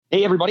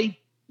Hey, everybody.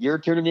 You're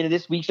tuning into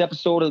this week's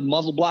episode of the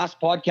Muzzle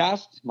Blast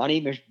podcast. My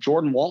name is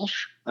Jordan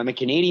Walsh. I'm a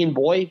Canadian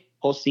boy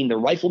hosting The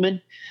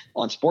Rifleman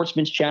on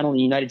Sportsman's Channel in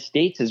the United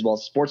States, as well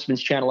as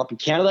Sportsman's Channel up in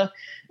Canada.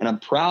 And I'm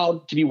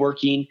proud to be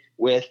working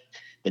with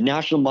the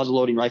National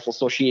Muzzleloading Rifle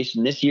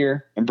Association this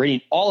year and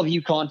bringing all of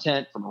you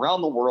content from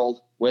around the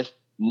world with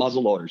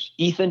muzzleloaders.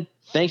 Ethan,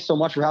 thanks so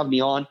much for having me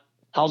on.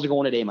 How's it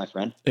going today, my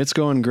friend? It's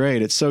going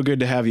great. It's so good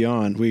to have you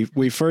on.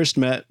 We first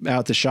met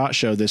out the SHOT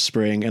Show this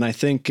spring, and I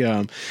think,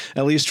 at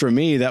least for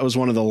me, that was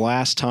one of the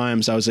last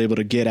times I was able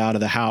to get out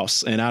of the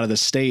house and out of the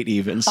state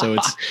even. So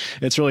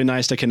it's really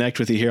nice to connect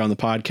with you here on the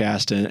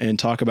podcast and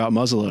talk about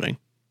muzzleloading.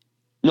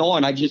 No,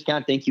 and I just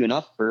can't thank you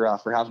enough for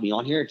having me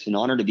on here. It's an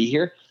honor to be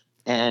here.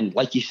 And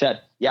like you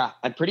said, yeah,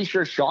 I'm pretty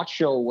sure SHOT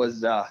Show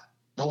was the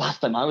last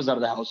time I was out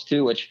of the house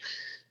too, which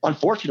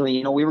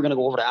unfortunately, we were going to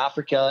go over to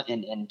Africa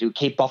and do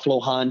Cape Buffalo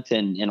hunt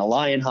and a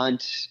lion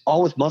hunt,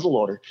 all with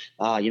muzzleloader.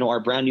 Our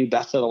brand new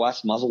Best of the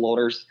West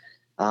muzzleloaders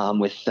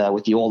with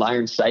the old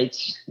iron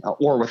sights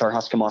or with our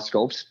Husqvarna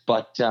scopes.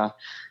 But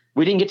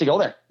we didn't get to go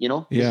there.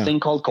 This thing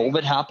called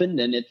COVID happened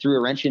and it threw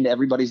a wrench into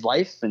everybody's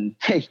life. And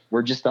hey,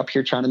 we're just up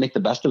here trying to make the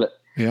best of it.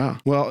 Yeah.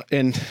 Well,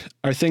 and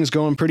are things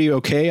going pretty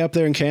okay up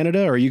there in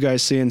Canada? Or are you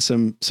guys seeing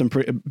some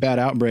pretty bad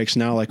outbreaks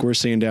now like we're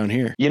seeing down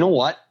here? You know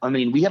what? I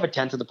mean, we have a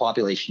tenth of the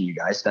population, you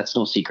guys. That's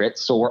no secret.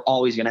 So we're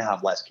always going to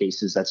have less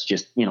cases. That's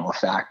just, a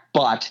fact.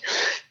 But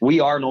we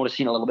are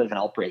noticing a little bit of an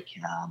outbreak.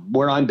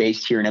 Where I'm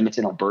based here in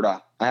Edmonton,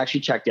 Alberta, I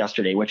actually checked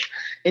yesterday, which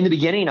in the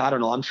beginning, I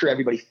don't know, I'm sure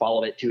everybody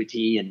followed it to a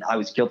T, and I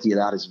was guilty of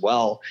that as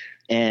well.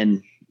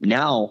 And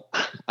now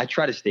I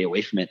try to stay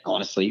away from it,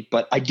 honestly,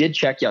 but I did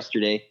check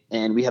yesterday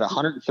and we had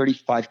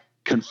 135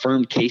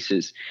 confirmed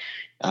cases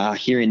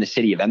here in the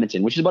city of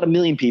Edmonton, which is about 1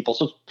 million people.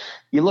 So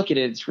you look at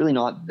it, it's really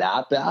not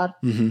that bad.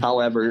 Mm-hmm.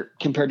 However,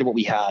 compared to what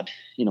we had,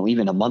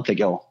 even a month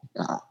ago,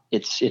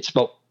 it's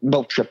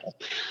about triple.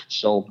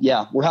 So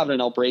yeah, we're having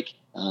an outbreak,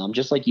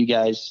 just like you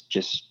guys,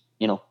 just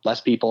less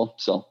people,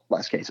 so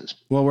less cases.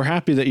 Well, we're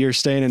happy that you're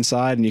staying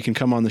inside and you can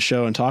come on the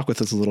show and talk with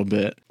us a little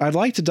bit. I'd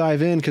like to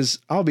dive in because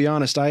I'll be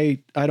honest, I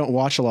don't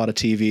watch a lot of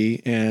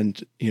TV,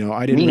 and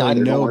I didn't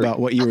really know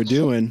about what you were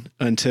doing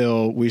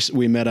until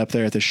we met up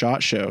there at the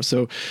SHOT Show.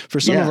 So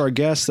for some of our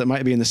guests that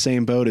might be in the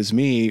same boat as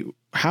me,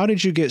 how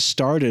did you get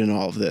started in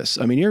all of this?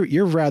 I mean,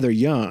 you're rather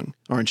young,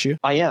 aren't you?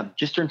 I am.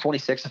 Just turned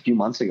 26 a few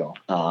months ago.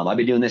 I've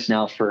been doing this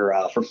now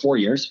for 4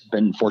 years.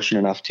 Been fortunate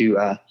enough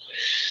to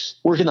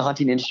work in the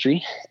hunting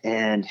industry,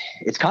 and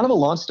it's kind of a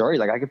long story.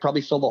 Like I could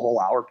probably fill the whole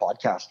hour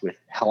podcast with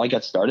how I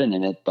got started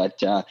in it. But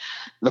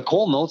the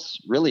Cold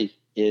Notes really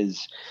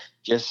is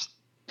just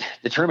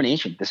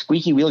determination. The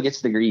squeaky wheel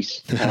gets the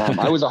grease.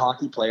 I was a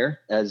hockey player,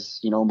 as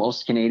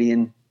most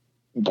Canadian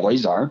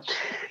boys are.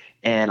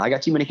 And I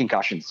got too many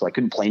concussions, so I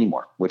couldn't play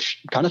anymore,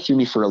 which kind of threw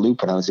me for a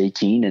loop when I was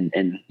 18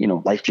 and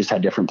life just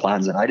had different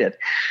plans than I did.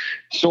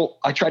 So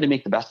I tried to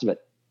make the best of it.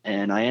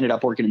 And I ended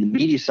up working in the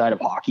media side of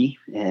hockey.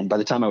 And by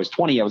the time I was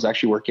 20, I was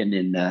actually working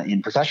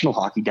in professional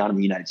hockey down in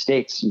the United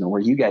States,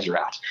 where you guys are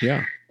at.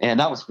 Yeah. And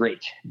that was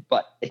great.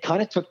 But it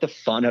kind of took the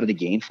fun out of the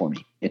game for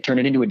me. It turned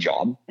it into a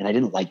job, and I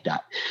didn't like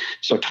that.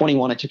 So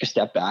 21, I took a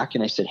step back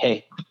and I said,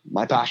 hey,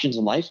 my passions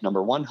in life,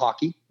 number one,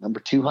 hockey, number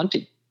two,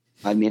 hunting.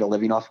 I made a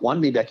living off one.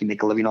 Maybe I can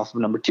make a living off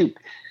of number two.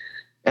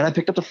 And I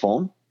picked up the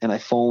phone and I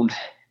phoned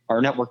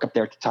our network up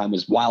there at the time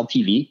was Wild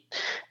TV.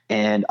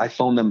 And I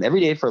phoned them every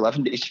day for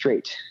 11 days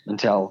straight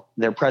until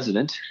their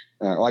president,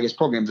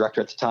 program director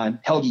at the time,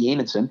 Helgi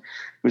Amundsen,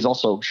 who's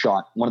also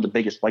shot one of the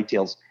biggest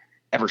whitetails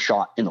ever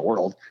shot in the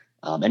world.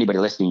 Anybody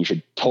listening, you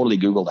should totally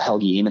Google the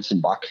Helgi Amundsen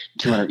buck,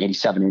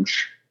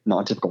 287-inch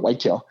non-typical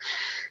whitetail.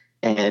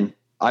 And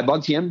I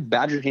bugged him,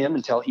 badgered him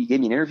until he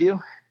gave me an interview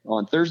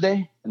on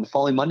Thursday, and the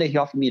following Monday, he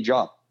offered me a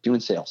job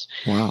doing sales.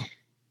 Wow.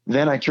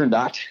 Then I turned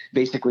that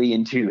basically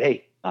into,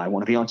 hey, I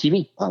want to be on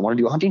TV. I want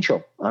to do a hunting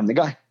show. I'm the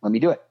guy. Let me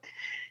do it.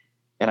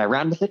 And I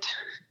ran with it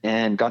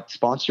and got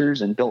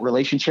sponsors and built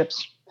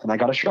relationships, and I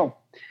got a show.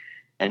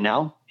 And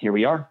now here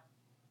we are.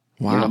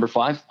 Wow. We're number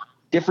 5,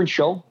 different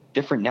show,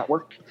 different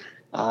network.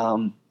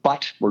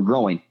 But we're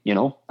growing,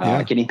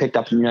 getting picked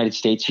up in the United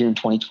States here in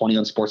 2020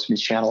 on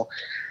Sportsman's Channel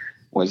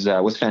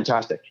was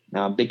fantastic.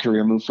 Big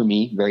career move for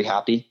me. Very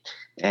happy.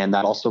 And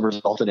that also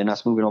resulted in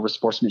us moving over to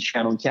Sportsman's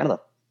Channel in Canada.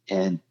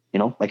 And,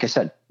 like I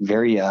said,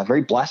 very,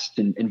 very blessed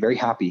and very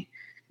happy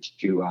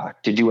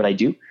to do what I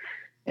do.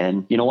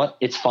 And you know what?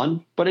 It's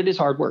fun, but it is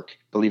hard work,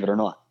 believe it or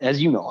not.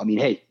 As you know, I mean,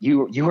 hey,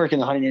 you work in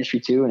the hunting industry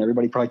too, and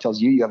everybody probably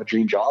tells you have a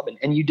dream job,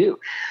 and you do.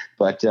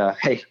 But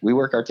hey, we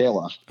work our tail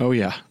off. Oh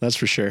yeah, that's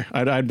for sure.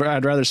 I'd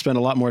rather spend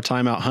a lot more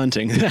time out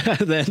hunting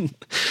than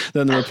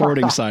the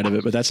reporting side of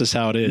it, but that's just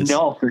how it is.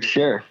 No, for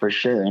sure.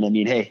 And I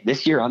mean, hey,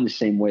 this year I'm the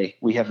same way.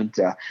 We've had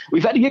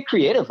to get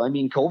creative. I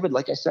mean, COVID,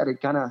 like I said,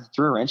 it kind of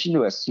threw a wrench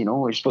into us.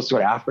 We're supposed to go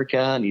to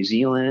Africa, New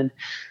Zealand,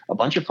 a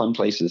bunch of fun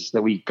places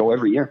that we go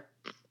every year.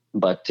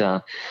 But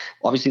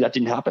obviously that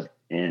didn't happen.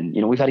 And,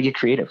 we've had to get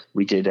creative.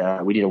 We did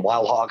a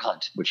wild hog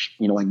hunt, which,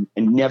 I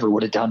never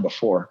would have done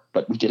before,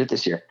 but we did it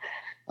this year.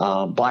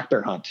 Black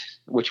bear hunt,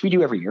 which we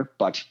do every year,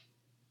 but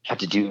had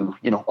to do,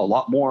 a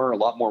lot more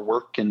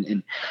work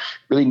and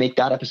really make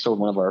that episode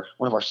one of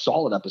our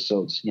solid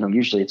episodes.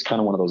 Usually it's kind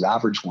of one of those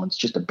average ones,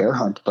 just a bear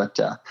hunt. But,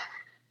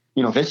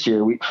 this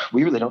year we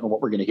really don't know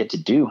what we're going to get to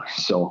do.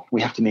 So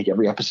we have to make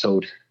every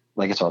episode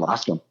like it's our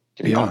last one,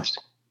 to be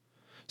honest.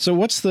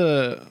 So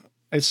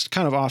it's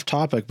kind of off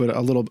topic, but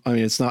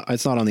it's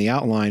not on the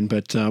outline,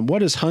 but what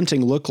does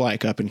hunting look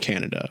like up in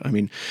Canada? I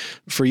mean,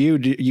 for you,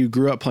 you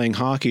grew up playing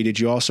hockey. Did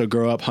you also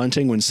grow up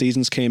hunting when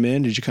seasons came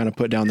in? Did you kind of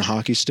put down the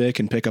hockey stick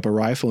and pick up a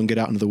rifle and get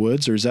out into the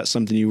woods? Or is that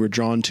something you were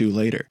drawn to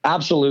later?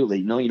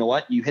 Absolutely. No, you know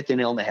what? You hit the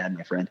nail on the head,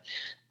 my friend.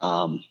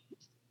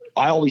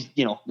 I always,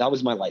 that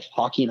was my life,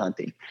 hockey and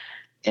hunting.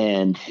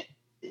 And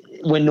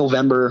when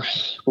November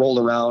rolled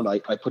around, I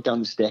put down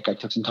the stick. I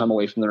took some time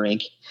away from the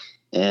rink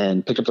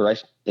and picked up the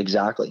rifle.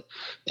 Exactly.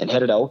 And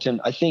headed out.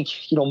 And I think,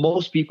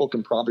 most people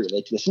can probably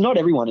relate to this. Not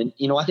everyone. And,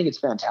 I think it's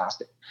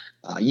fantastic.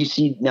 You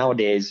see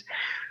nowadays,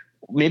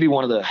 maybe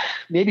one of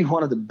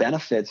the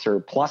benefits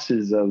or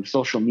pluses of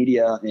social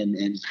media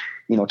and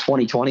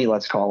 2020,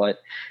 let's call it,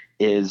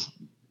 is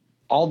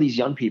all these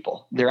young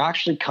people, they're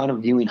actually kind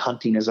of viewing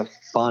hunting as a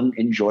fun,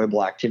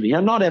 enjoyable activity. Now,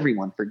 not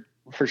everyone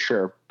for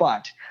sure,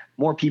 but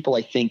more people,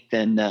 I think,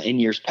 than in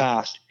years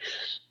past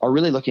are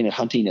really looking at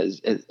hunting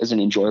as an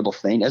enjoyable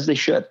thing, as they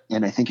should.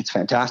 And I think it's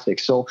fantastic.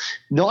 So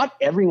not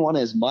everyone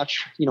as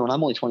much, and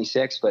I'm only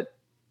 26, but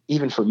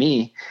even for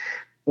me,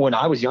 when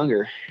I was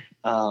younger,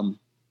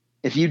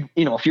 if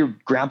your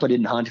grandpa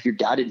didn't hunt, if your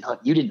dad didn't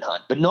hunt, you didn't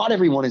hunt, but not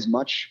everyone as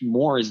much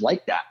more is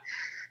like that.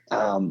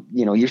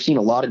 You're seeing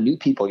a lot of new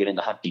people get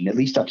into hunting, at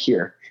least up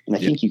here. And I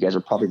think you guys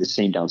are probably the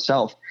same down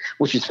south,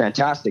 which is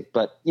fantastic.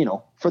 But,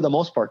 for the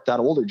most part, that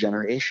older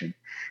generation,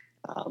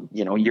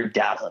 your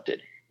dad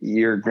hunted,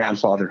 your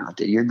grandfather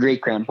hunted, your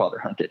great grandfather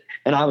hunted.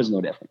 And I was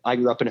no different. I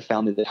grew up in a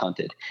family that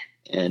hunted.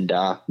 And,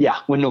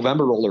 when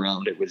November rolled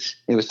around, it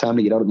was time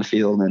to get out in the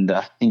field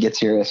and get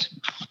serious.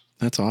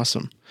 That's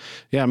awesome.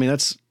 Yeah. I mean,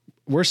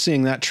 we're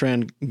seeing that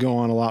trend go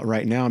on a lot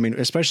right now. I mean,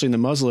 especially in the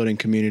muzzleloading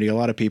community, a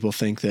lot of people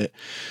think that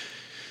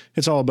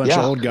it's all a bunch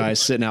of old guys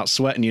sitting out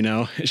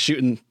sweating,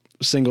 shooting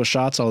single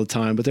shots all the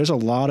time. But there's a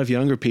lot of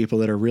younger people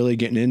that are really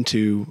getting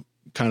into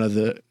kind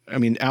of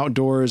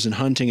outdoors and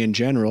hunting in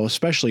general,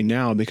 especially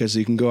now because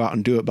you can go out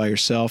and do it by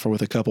yourself or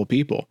with a couple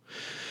people.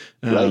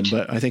 Right.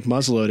 But I think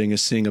muzzleloading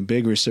is seeing a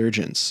big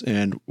resurgence.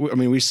 And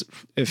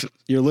if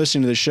you're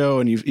listening to the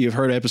show and you've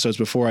heard episodes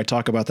before, I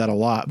talk about that a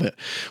lot, but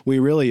we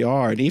really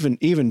are. And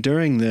even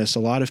during this, a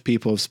lot of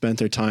people have spent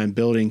their time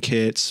building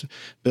kits,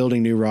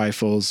 building new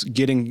rifles,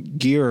 getting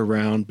gear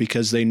around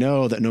because they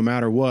know that no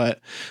matter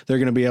what, they're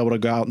going to be able to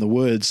go out in the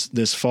woods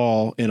this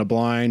fall in a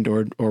blind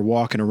or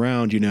walking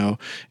around,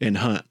 and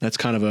hunt. That's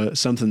kind of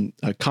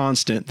a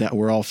constant that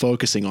we're all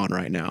focusing on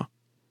right now.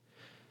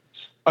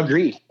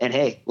 Agreed. And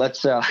hey,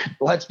 let's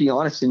be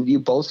honest and view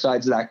both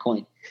sides of that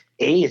coin.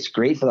 A, it's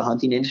great for the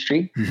hunting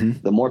industry.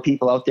 Mm-hmm. The more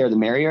people out there, the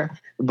merrier.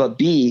 But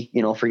B,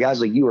 for guys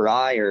like you or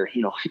I, or,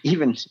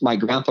 even my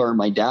grandpa or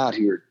my dad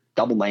who are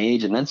double my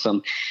age and then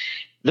some,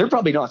 they're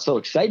probably not so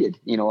excited.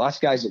 Us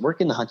guys that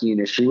work in the hunting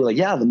industry, we're like,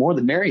 yeah, the more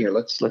the merrier.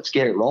 Let's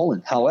get it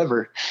rolling.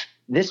 However,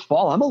 this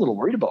fall, I'm a little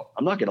worried about.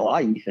 I'm not going to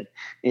lie, Ethan.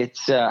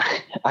 It's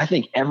I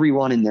think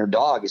everyone and their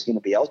dog is going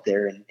to be out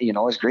there, and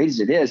as great as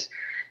it is,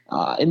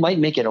 it might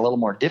make it a little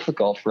more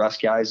difficult for us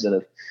guys that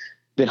have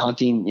been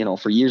hunting,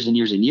 for years and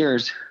years and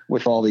years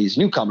with all these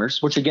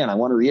newcomers, which again, I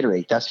want to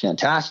reiterate, that's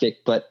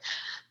fantastic, but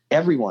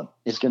everyone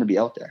is going to be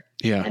out there.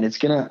 Yeah. And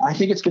I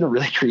think it's going to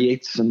really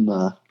create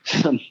some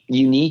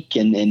unique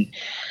and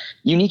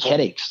unique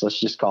headaches, let's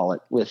just call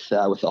it, with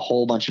a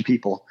whole bunch of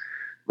people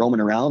roaming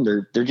around.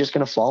 They're just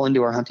going to fall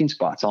into our hunting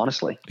spots,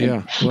 honestly.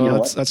 Yeah. And,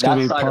 well, that's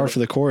going to be par for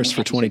the course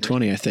for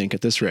 2020, I think, at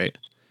this rate.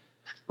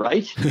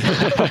 Right?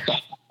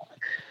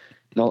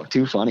 No,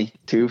 too funny.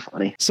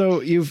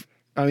 So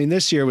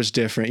this year was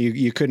different.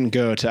 You couldn't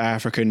go to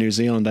Africa, New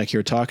Zealand like you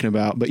were talking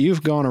about, but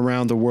you've gone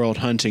around the world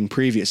hunting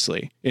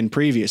previously in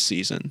previous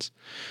seasons.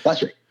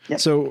 That's right. Yep.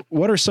 So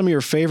what are some of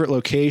your favorite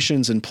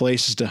locations and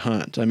places to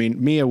hunt? I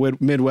mean, me, a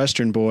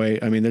Midwestern boy,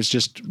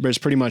 there's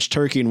pretty much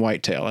turkey and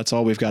whitetail. That's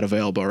all we've got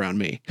available around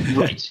me.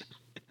 Right.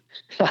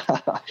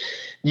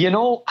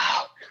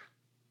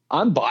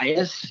 I'm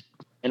biased,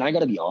 and I got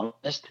to be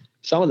honest.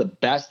 Some of the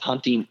best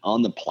hunting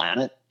on the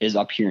planet is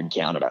up here in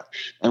Canada.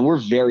 And we're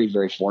very,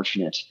 very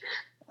fortunate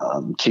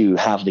to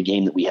have the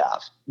game that we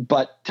have.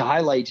 But to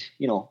highlight,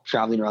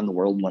 traveling around the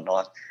world and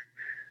whatnot,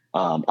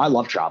 I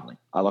love traveling.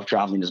 I love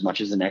traveling as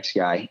much as the next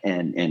guy.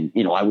 And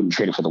I wouldn't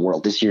trade it for the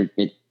world. This year,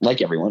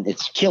 like everyone,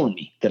 it's killing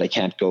me that I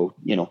can't go,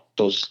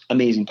 those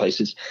amazing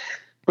places.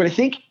 But I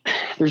think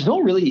there's no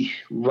really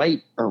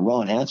right or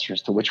wrong answer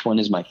as to which one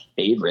is my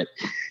favorite.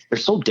 They're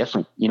so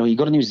different. You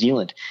go to New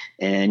Zealand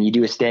and you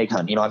do a stag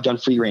hunt. I've done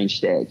free range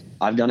stag.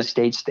 I've done a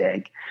state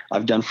stag.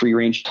 I've done free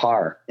range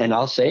tar. And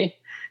I'll say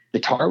the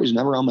tar was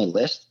never on my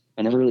list.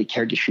 I never really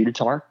cared to shoot a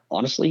tar,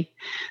 honestly.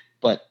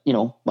 But,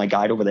 my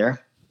guide over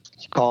there,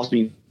 he calls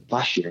me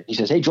last year. He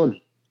says, "Hey, Jordan,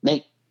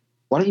 mate,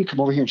 why don't you come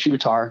over here and shoot a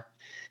tar?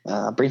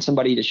 Bring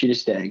somebody to shoot a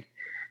stag.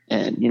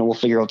 and, we'll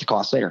figure out the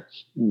cost later.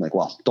 I'm like,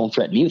 well, don't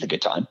threaten me with a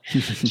good time.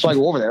 So I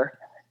go over there,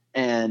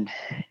 and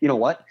you know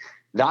what?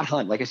 That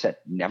hunt, like I said,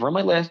 never on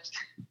my list,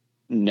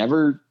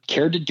 never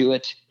cared to do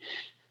it.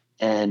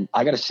 And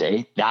I got to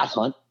say, that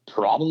hunt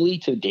probably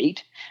to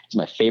date is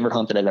my favorite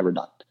hunt that I've ever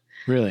done.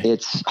 Really?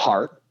 It's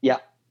hard. Yeah.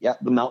 Yeah.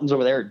 The mountains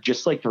over there,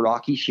 just like the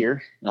Rockies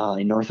here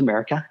in North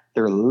America,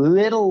 they're a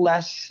little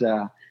less,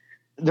 they're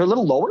a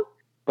little lower,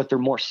 but they're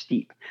more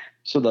steep.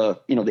 So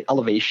the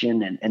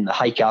elevation and the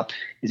hike up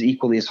is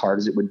equally as hard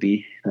as it would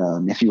be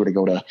if you were to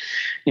go to,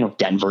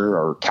 Denver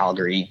or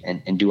Calgary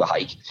and do a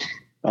hike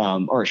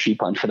or a sheep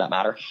hunt for that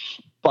matter.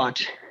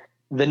 But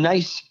the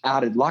nice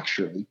added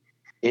luxury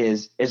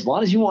is, as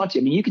long as you want to,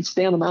 I mean, you can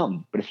stay on the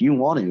mountain, but if you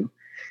want to,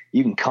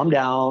 you can come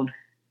down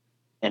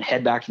and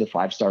head back to the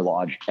 5-star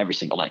lodge every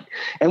single night.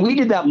 And we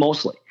did that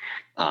mostly.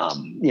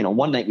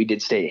 One night we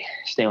did stay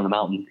on the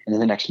mountain, and then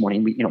the next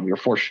morning we were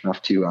fortunate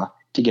enough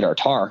to get our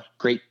tar,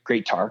 great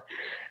tar.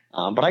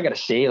 But I got to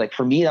say, like,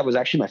 for me, that was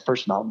actually my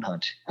first mountain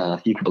hunt.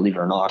 You can believe it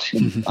or not.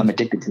 And I'm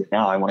addicted to it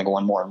now. I want to go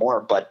on more and more,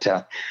 but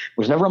it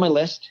was never on my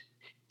list,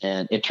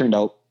 and it turned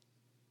out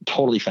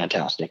totally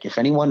fantastic. If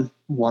anyone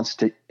wants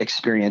to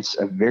experience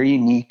a very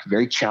unique,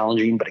 very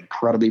challenging, but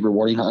incredibly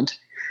rewarding hunt,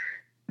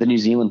 the New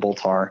Zealand bull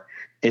tar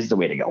is the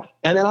way to go.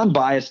 And then I'm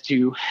biased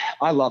too.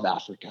 I love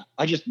Africa.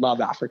 I just love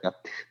Africa.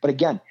 But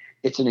again,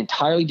 it's an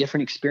entirely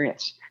different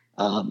experience.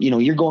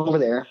 You're going over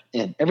there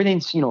and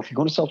everything's, if you're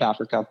going to South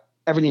Africa,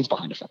 everything's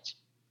behind a fence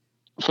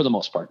for the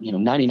most part.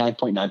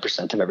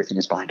 99.9% of everything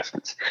is behind a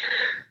fence.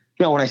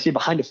 When I say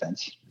behind a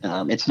fence,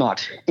 it's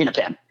not in a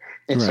pen.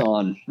 It's right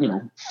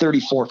on,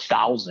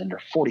 34,000 or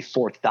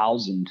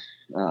 44,000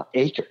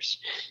 acres.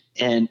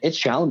 And it's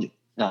challenging.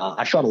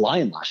 I shot a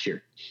lion last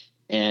year.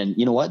 And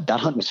you know what? That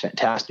hunt was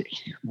fantastic.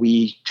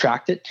 We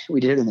tracked it. We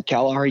did it in the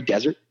Kalahari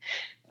Desert,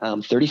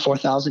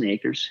 34,000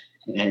 acres.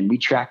 And we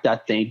tracked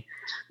that thing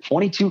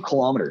 22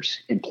 kilometers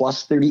in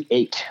plus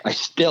 38. I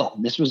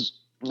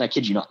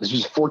kid you not, this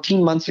was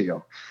 14 months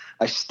ago.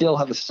 I still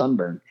have a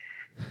sunburn.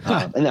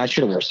 And I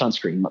should have worn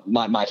sunscreen,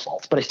 my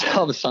fault. But I still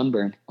have a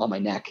sunburn on my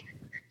neck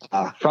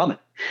from it.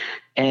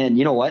 And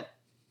you know what?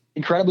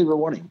 Incredibly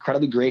rewarding,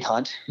 incredibly great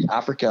hunt.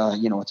 Africa,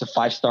 it's a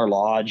 5-star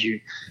lodge.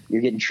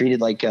 You're getting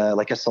treated like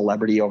a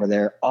celebrity over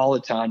there all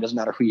the time. Doesn't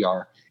matter who you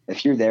are.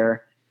 If you're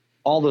there,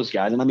 all those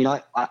guys. And I mean,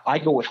 I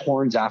go with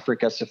Horns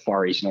Africa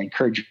Safaris, and I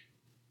encourage you.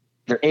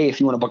 If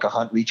you want to book a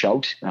hunt, reach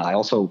out. I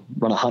also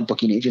run a hunt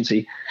booking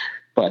agency,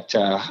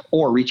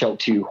 or reach out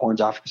to Horns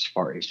Africa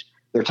Safaris.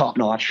 They're top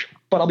notch,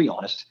 but I'll be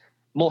honest,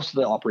 most of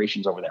the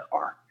operations over there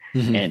are.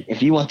 Mm-hmm. And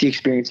if you want the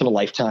experience of a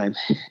lifetime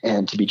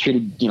and to be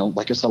treated,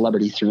 like a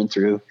celebrity through and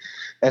through,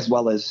 as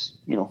well as,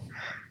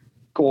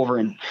 go over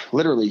and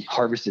literally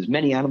harvest as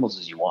many animals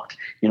as you want,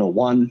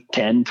 1,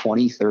 10,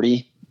 20,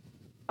 30.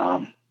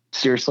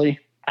 Seriously,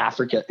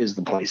 Africa is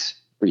the place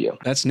for you.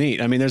 That's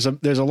neat. I mean, there's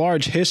a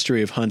large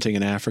history of hunting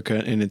in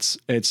Africa, and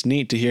it's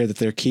neat to hear that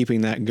they're keeping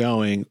that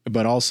going,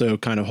 but also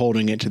kind of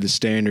holding it to the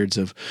standards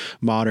of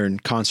modern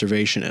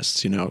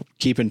conservationists,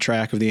 keeping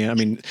track of I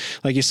mean,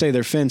 like you say,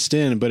 they're fenced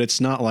in, but it's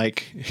not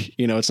like,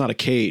 it's not a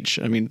cage.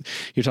 I mean,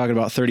 you're talking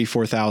about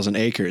 34,000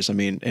 acres. I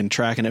mean, and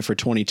tracking it for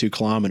 22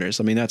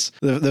 kilometers. I mean, that's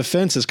the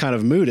fence is kind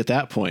of moot at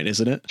that point,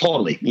 isn't it?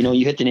 Totally.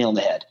 You hit the nail on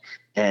the head,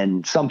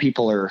 and some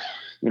people are,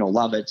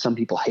 love it. Some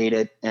people hate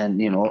it. And,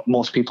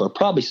 most people are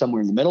probably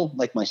somewhere in the middle,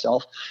 like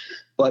myself.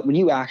 But when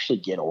you actually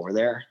get over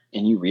there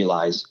and you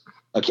realize,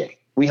 okay,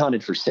 we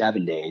hunted for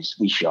 7 days.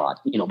 We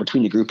shot,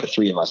 between the group of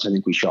 3 of us, I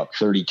think we shot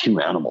 32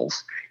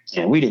 animals,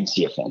 and we didn't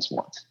see a fence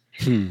once.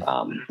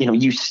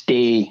 You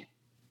stay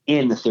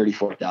in the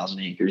 34,000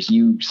 acres,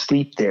 you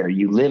sleep there,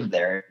 you live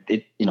there.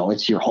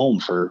 It's your home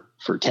for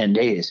 10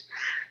 days,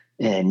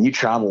 and you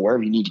travel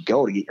wherever you need to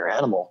go to get your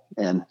animal.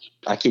 And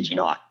I kid you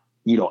not,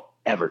 you don't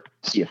ever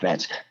see a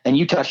fence. And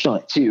you touched on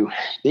it too.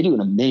 They do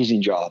an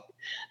amazing job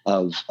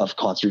of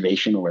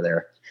conservation over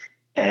there.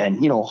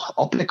 And,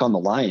 I'll pick on the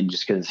lion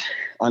just because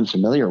I'm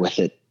familiar with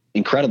it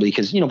incredibly.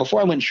 Because,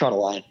 before I went and shot a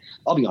lion,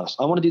 I'll be honest,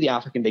 I want to do the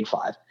African Big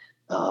Five.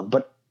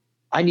 But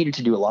I needed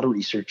to do a lot of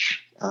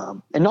research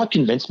and not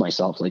convince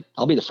myself, like,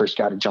 I'll be the first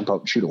guy to jump out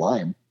and shoot a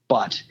lion.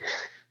 But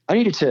I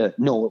needed to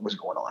know what was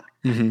going on.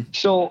 Mm-hmm.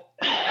 So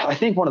I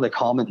think one of the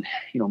common,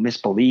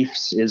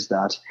 misbeliefs is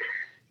that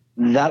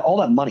all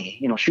that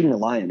money, shooting a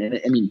lion,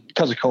 and I mean,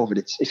 because of COVID,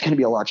 it's going to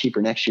be a lot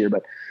cheaper next year,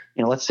 but,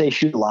 let's say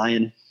shoot a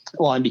lion.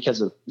 Well, and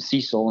because of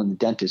Cecil and the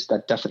dentist,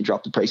 that definitely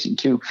dropped the pricing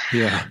too.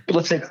 Yeah. But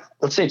let's say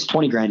it's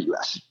 $20,000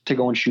 US to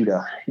go and shoot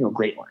a,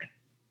 great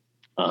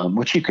lion,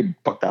 which you could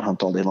book that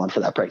hunt all day long for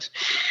that price.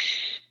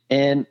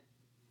 And,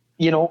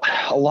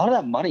 a lot of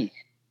that money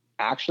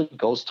actually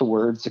goes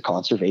towards the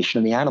conservation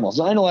of the animals.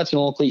 I know that's an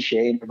old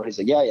cliche and everybody's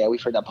like, yeah,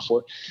 we've heard that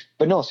before,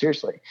 but no,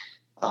 seriously.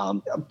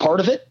 Part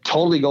of it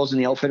totally goes in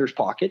the outfitter's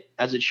pocket,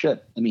 as it should.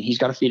 I mean, he's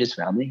got to feed his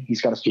family.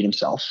 He's got to feed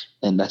himself,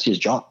 and that's his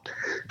job.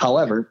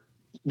 However,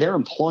 they're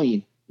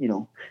employing,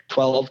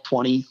 12,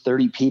 20,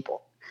 30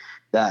 people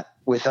that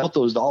without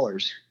those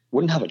dollars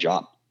wouldn't have a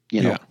job.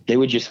 They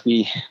would just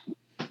be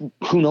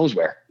who knows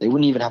where. They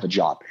wouldn't even have a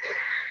job.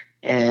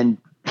 And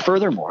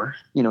furthermore,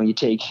 you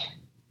take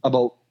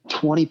about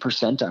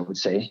 20%, I would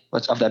say,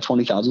 of that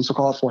 20,000, so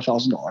call it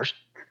 $4,000.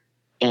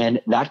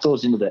 And that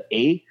goes into the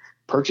A,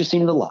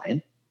 purchasing of the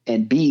lion,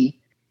 and B,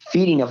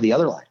 feeding of the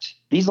other lions.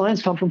 These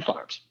lions come from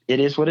farms. It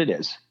is what it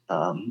is.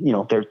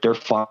 They're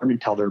farmed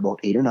until they're about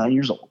 8 or 9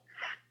 years old,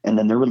 and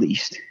then they're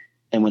released.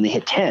 And when they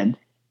hit 10,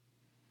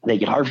 they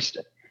get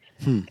harvested.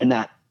 And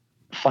that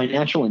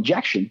financial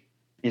injection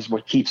is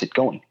what keeps it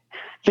going.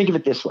 Think of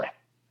it this way.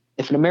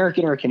 If an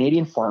American or a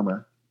Canadian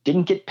farmer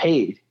didn't get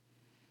paid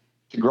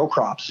to grow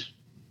crops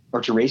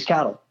or to raise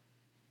cattle,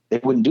 they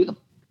wouldn't do them.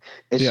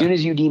 As soon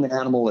as you deem an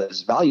animal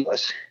as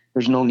valueless,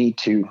 there's no need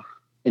to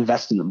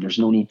invest in them. There's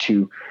no need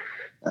to,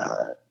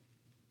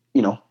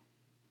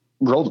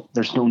 grow them.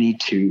 There's no need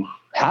to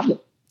have them.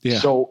 Yeah.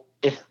 So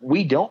if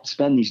we don't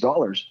spend these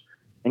dollars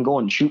and go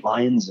and shoot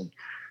lions and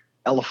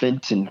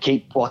elephant and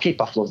Cape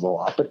buffalo's a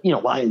lot, but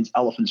lions,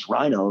 elephants,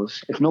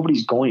 rhinos, if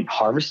nobody's going and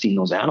harvesting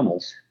those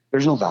animals,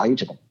 there's no value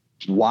to them.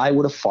 Why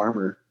would a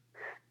farmer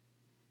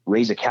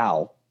raise a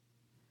cow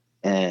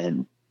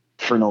and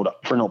for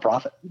no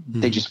profit?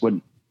 They just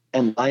wouldn't.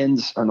 And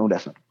lions are no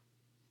different.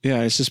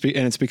 Yeah,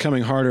 it's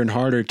becoming harder and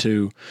harder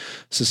to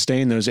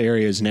sustain those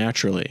areas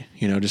naturally,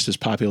 just as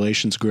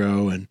populations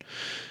grow and,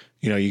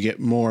 you get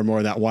more and more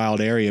of that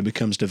wild area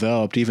becomes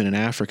developed, even in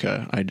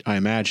Africa, I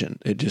imagine.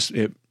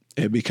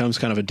 It becomes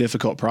kind of a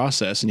difficult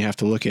process, and you have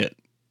to look at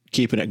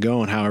keeping it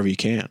going however you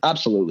can.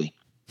 Absolutely.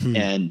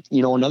 And,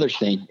 another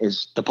thing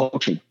is the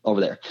poaching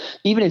over there,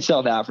 even in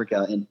South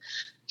Africa. And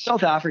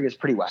South Africa is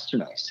pretty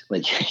westernized.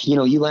 Like,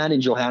 you land in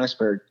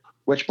Johannesburg,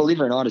 which, believe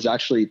it or not, is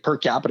actually per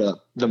capita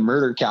the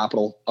murder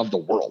capital of the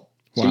world.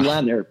 So you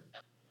land there.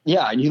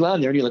 Yeah. And you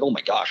land there and you're like, oh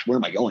my gosh, where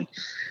am I going?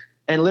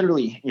 And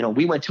literally,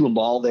 we went to a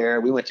mall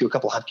there. We went to a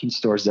couple Hunting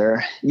stores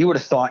there. You would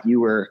have thought you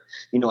were,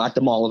 at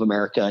the Mall of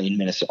America in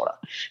Minnesota.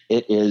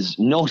 It is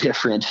no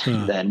different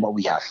than what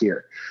we have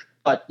here.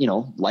 But,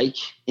 like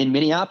in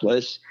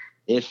Minneapolis,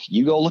 if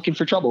you go looking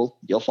for trouble,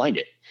 you'll find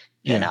it.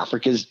 Yeah. And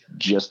Africa's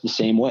just the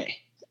same way.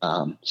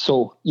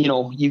 So,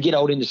 you get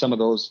out into some of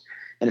those,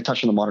 and to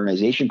touch on the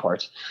modernization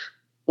parts,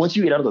 once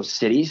you get out of those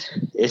cities,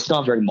 it's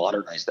not very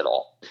modernized at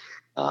all.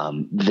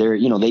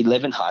 They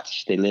live in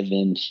huts. They live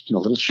in,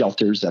 little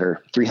shelters that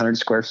are 300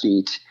 square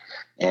feet,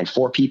 and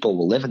 4 people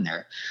will live in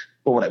there.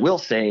 But what I will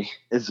say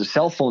is the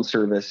cell phone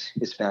service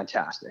is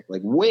fantastic,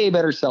 like way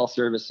better cell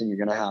service than you're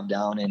going to have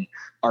down in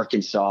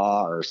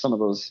Arkansas or some of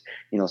those,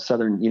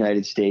 southern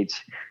United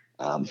States.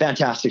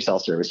 Fantastic cell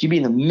service. You'd be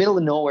in the middle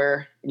of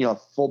nowhere and you'll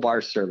have full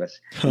bar service.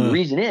 And the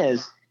reason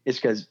is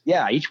because,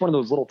 each one of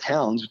those little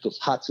towns with those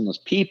huts and those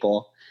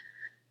people,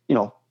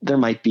 there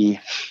might be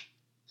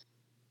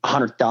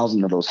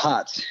 100,000 of those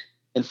huts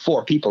and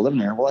 4 people living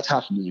there. Well, that's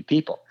 500,000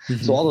 people.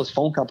 Mm-hmm. So all those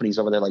phone companies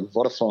over there, like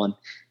Vodafone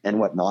and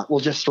whatnot, will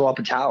just throw up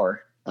a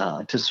tower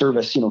to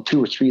service, 2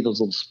 or 3 of those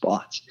little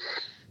spots.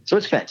 So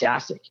it's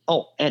fantastic.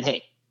 Oh, and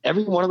hey,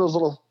 every one of those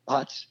little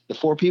huts, the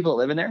 4 people that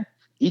live in there,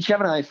 each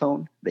have an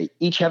iPhone. They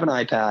each have an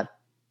iPad,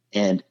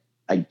 and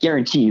I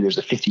guarantee you there's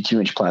a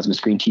 52-inch plasma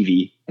screen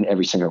TV in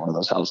every single one of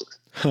those houses.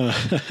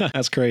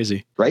 That's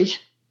crazy. Right?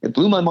 It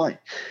blew my mind.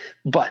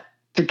 But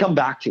to come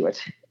back to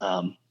it,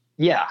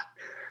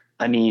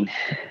 I mean,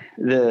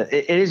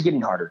 it is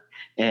getting harder.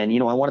 And,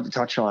 I wanted to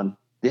touch on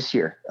this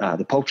year,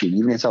 the poaching,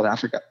 even in South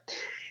Africa.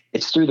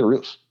 It's through the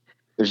roof.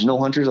 There's no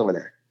hunters over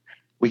there.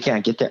 We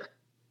can't get there.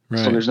 Right.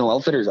 So there's no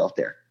outfitters out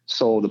there.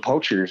 So the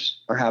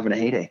poachers are having a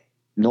heyday.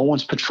 No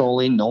one's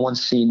patrolling. No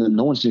one's seeing them.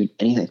 No one's doing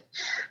anything.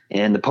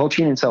 And the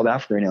poaching in South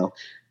Africa right now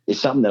is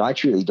something that I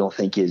truly don't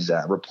think is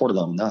reported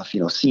on enough.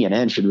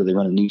 CNN should really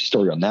run a news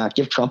story on that.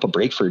 Give Trump a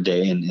break for a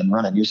day and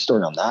run a news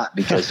story on that,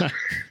 because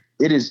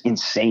it is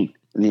insane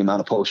the amount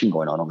of poaching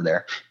going on over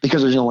there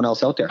because there's no one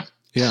else out there.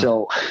 Yeah.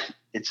 So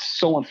it's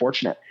so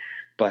unfortunate,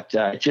 but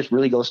it just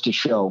really goes to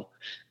show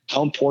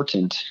how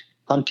important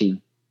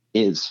hunting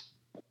is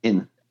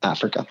in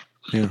Africa.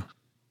 Yeah.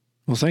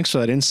 Well, thanks for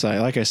that insight.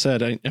 Like I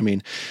said, I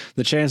mean,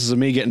 the chances of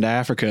me getting to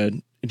Africa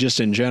just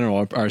in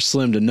general are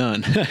slim to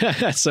none.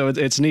 So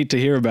it's neat to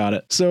hear about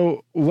it.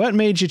 So what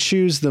made you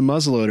choose the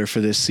muzzleloader for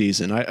this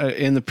season?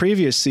 In the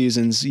previous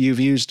seasons, you've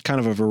used kind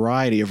of a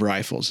variety of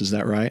rifles. Is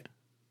that right?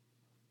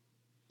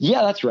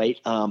 Yeah, that's right.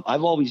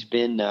 I've always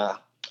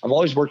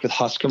worked with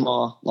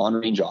Husqvarna Long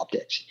Range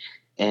Optics,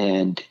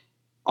 and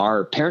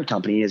our parent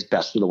company is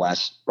Best of the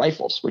West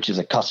Rifles, which is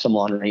a custom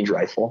long range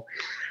rifle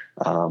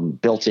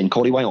built in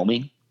Cody,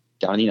 Wyoming,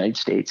 down in the United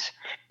States.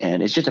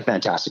 And it's just a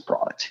fantastic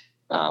product.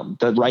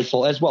 The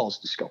rifle as well as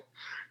the scope.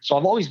 So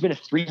I've always been a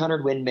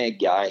 300 Win Mag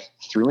guy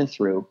through and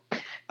through.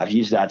 I've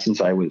used that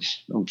since I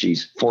was,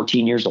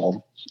 14 years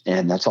old.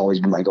 And that's always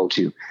been my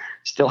go-to.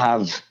 Still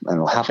have,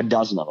 half a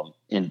dozen of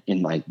them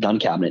in my gun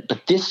cabinet.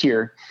 But this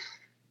year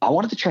I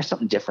wanted to try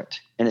something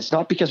different. And it's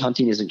not because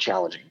hunting isn't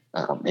challenging.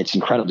 It's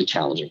incredibly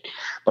challenging,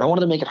 but I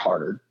wanted to make it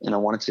harder. And I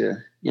wanted to,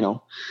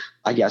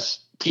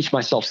 teach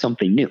myself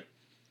something new.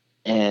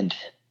 And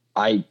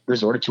I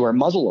resorted to our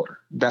muzzleloader.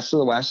 Best of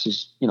the West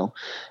is,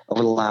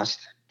 over the last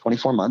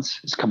 24 months,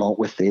 has come out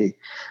with a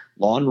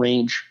long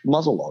range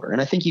muzzle loader.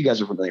 And I think you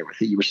guys are familiar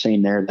with it. You were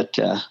saying there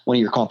that one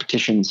of your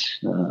competitions,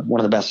 one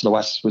of the best of the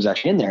West, was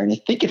actually in there. And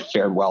I think it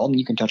fared well. And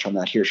you can touch on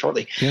that here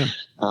shortly.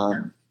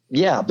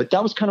 Yeah. But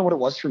that was kind of what it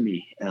was for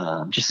me.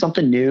 Just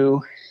something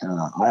new.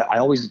 I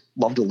always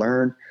love to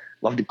learn,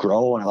 love to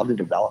grow, and I love to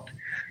develop.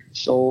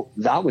 So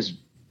that was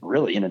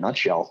really, in a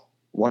nutshell,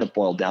 what it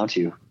boiled down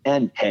to.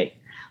 And hey,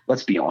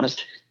 let's be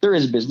honest, there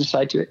is a business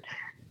side to it.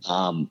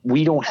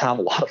 We don't have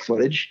a lot of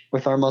footage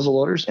with our muzzle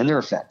loaders, and they're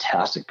a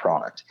fantastic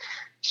product.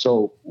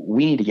 So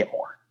we need to get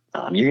more.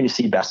 You're going to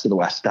see Best of the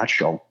West, that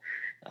show,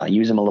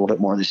 use them a little bit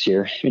more this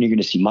year. And you're going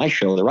to see my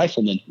show, The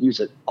Rifleman, use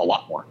it a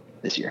lot more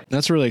this year.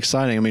 That's really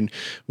exciting. I mean,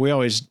 we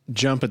always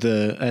jump at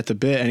the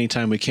bit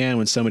anytime we can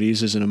when somebody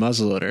uses in a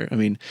muzzleloader. I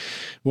mean,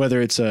 whether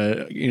it's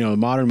a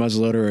modern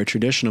muzzleloader or a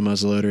traditional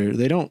muzzleloader,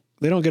 they don't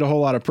get a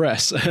whole lot of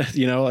press,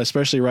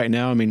 especially right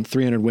now. I mean,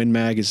 300 Win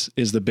Mag is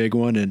the big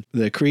one, and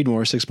the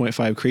Creedmoor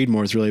 6.5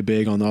 Creedmoor is really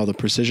big on all the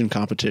precision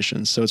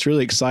competitions. So it's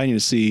really exciting to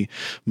see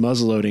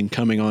muzzleloading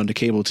coming onto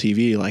cable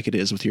TV like it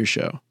is with your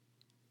show.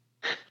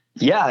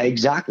 Yeah,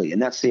 exactly.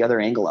 And that's the other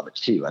angle of it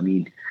too. I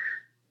mean,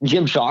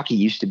 Jim Shockey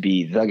used to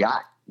be the guy,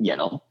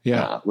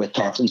 with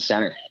Thompson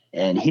Center,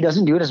 and he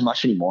doesn't do it as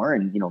much anymore.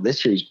 And,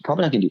 this year he's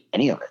probably not going to do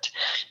any of it,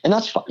 and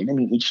that's fine. I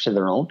mean, each to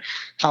their own.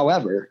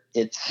 However,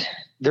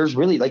 there's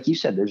really, like you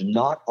said, there's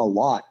not a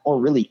lot or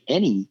really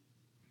any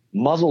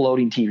muzzle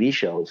loading TV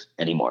shows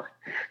anymore.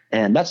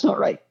 And that's not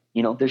right.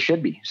 There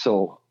should be.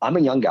 So I'm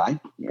a young guy,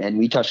 and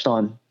we touched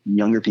on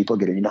younger people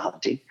getting into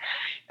hunting.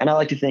 And I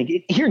like to think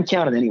here in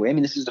Canada anyway, I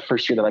mean, this is the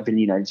first year that I've been in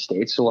the United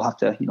States, so we'll have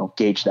to,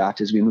 gauge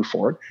that as we move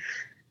forward.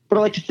 But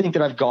I like to think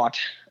that I've got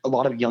a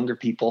lot of younger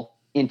people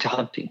into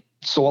hunting.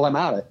 So while I'm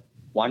at it,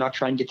 why not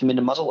try and get them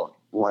into muzzleloading?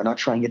 Why not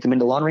try and get them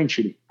into long range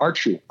shooting,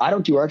 archery? I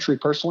don't do archery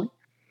personally,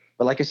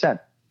 but like I said,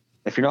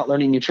 if you're not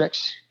learning new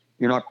tricks,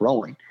 you're not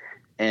growing.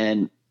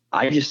 And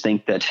I just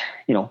think that,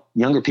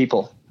 younger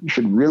people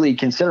should really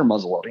consider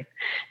muzzleloading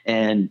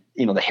and,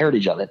 the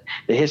heritage of it,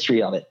 the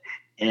history of it.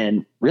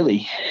 And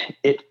really,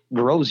 it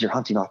grows your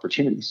hunting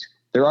opportunities.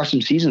 There are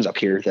some seasons up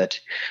here that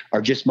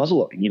are just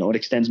muzzleloading. It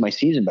extends my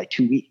season by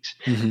 2 weeks.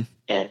 Mm-hmm.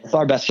 And with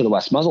our Best of the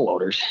West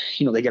muzzleloaders,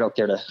 they get out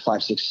there to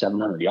 500, 600,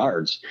 700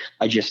 yards.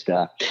 I just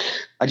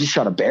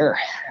shot a bear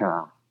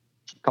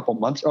about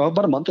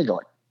a month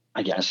ago,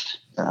 I guess,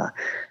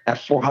 at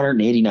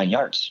 489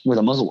 yards with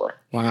a muzzleloader.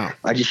 Wow.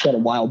 I just shot a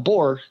wild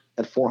boar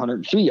at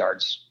 403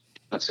 yards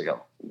months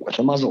ago with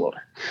a muzzleloader.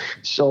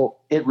 So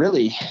it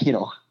really,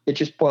 it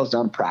just boils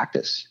down to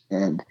practice.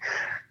 And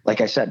like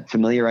I said,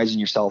 familiarizing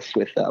yourself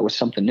with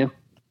something new.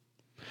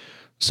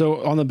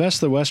 So on the Best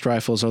of the West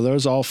rifles, are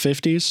those all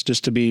 50s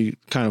just to be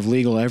kind of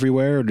legal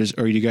everywhere, or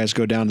do you guys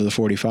go down to the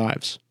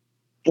 45s?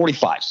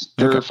 45s.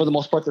 Okay. For the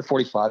most part, they're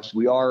 45s.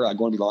 We are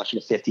going to be launching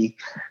a 50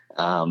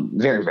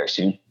 very, very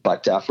soon.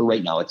 But for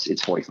right now, it's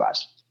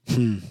 45s.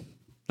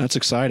 That's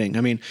exciting.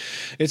 I mean,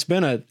 it's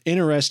been an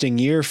interesting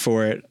year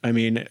for it. I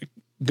mean,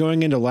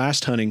 going into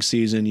last hunting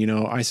season,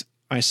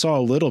 I saw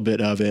a little bit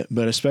of it,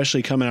 but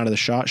especially coming out of the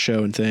SHOT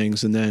Show and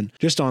things. And then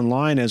just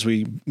online as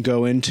we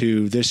go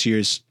into this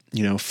year's,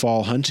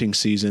 fall hunting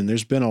season,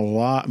 there's been a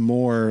lot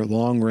more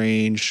long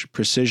range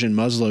precision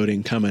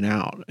muzzleloading coming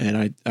out.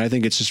 And I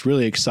think it's just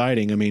really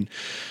exciting. I mean,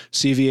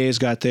 CVA's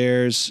got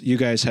theirs. You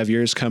guys have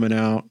yours coming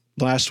out.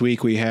 Last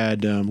week we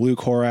had Luke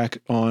Horak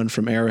on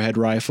from Arrowhead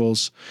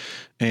Rifles.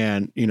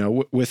 And,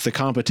 with the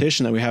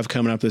competition that we have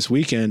coming up this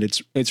weekend,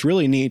 it's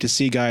really neat to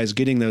see guys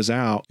getting those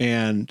out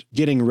and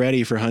getting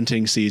ready for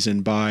hunting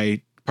season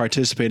by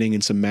participating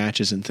in some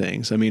matches and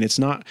things. I mean, it's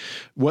not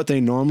what they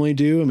normally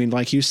do. I mean,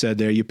 like you said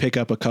there, you pick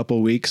up a couple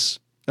weeks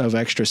of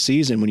extra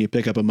season when you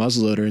pick up a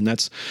muzzleloader, and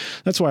that's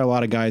why a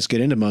lot of guys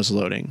get into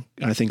muzzleloading.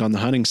 I think on the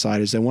hunting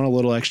side is they want a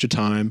little extra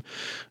time,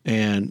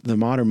 and the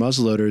modern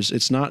muzzleloaders,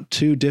 it's not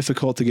too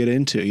difficult to get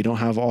into. You don't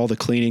have all the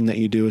cleaning that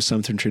you do with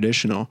something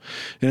traditional,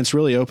 and it's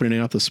really opening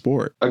up the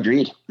sport.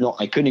 Agreed. No,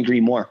 I couldn't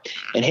agree more.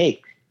 And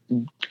hey,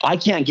 I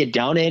can't get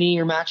down to any of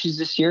your matches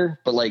this year,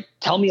 but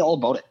tell me all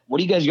about it. What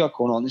do you guys got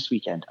going on this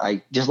weekend?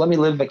 Just let me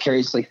live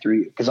vicariously through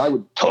you, because I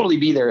would totally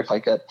be there if I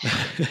could.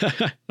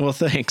 Well,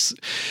 thanks.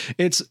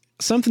 It's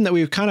something that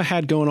we've kind of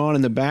had going on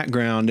in the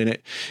background, and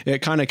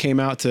it kind of came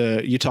out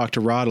you talked to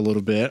Rod a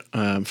little bit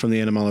from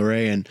the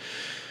NMLRA, and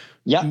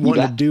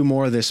wanted to do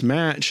more of this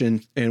match,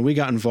 and we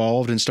got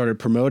involved and started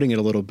promoting it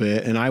a little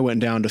bit. And I went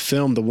down to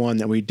film the one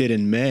that we did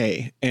in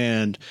May,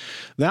 and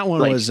that one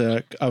was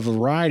a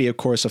variety of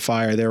course of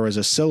fire. There was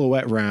a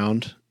silhouette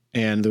round,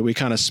 and we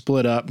kind of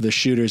split up the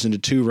shooters into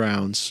 2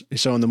 rounds.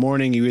 So in the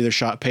morning, you either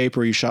shot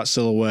paper, you shot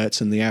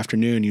silhouettes. In the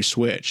afternoon, you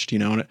switched,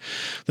 and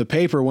the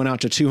paper went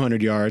out to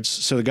 200 yards.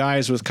 So the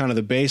guys with kind of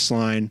the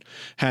baseline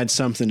had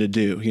something to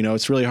do.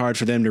 It's really hard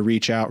for them to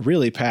reach out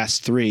really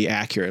past 3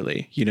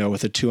 accurately,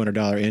 with a $200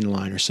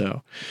 inline or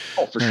so.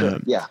 Oh, for sure.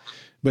 Yeah.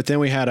 But then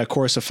we had a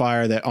Corsa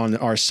Fire that on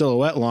our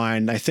Silhouette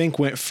line, I think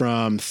went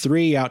from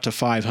 3 out to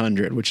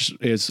 500, which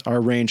is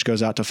our range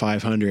goes out to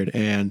 500,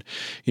 and,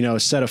 you know, a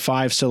set of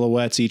 5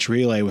 silhouettes each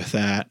relay with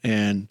that.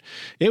 And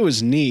it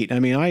was neat. I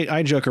mean,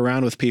 I joke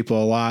around with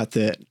people a lot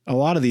that a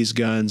lot of these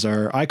guns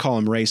are, I call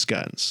them race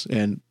guns,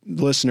 and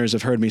listeners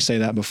have heard me say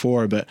that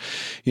before, but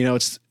you know,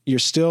 you're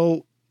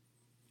still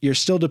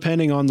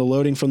depending on the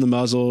loading from the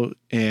muzzle,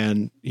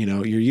 and, you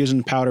know, you're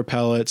using powder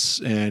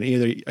pellets, and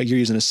either you're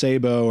using a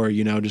sabot or,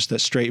 you know, just that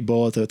straight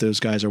bullet that those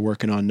guys are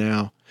working on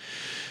now.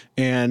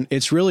 And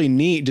it's really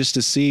neat just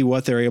to see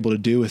what they're able to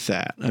do with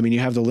that. I mean, you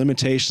have the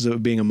limitations of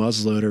it being a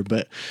muzzleloader,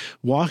 but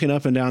walking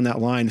up and down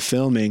that line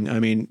filming, I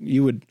mean,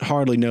 you would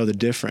hardly know the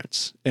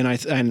difference.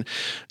 And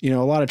you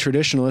know, a lot of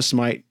traditionalists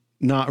might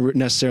not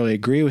necessarily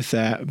agree with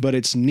that, but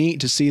it's neat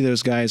to see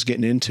those guys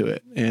getting into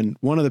it. And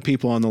one of the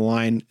people on the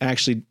line,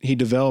 actually, he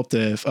developed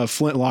a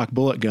flintlock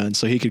bullet gun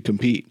so he could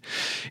compete,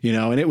 you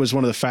know, and it was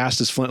one of the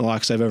fastest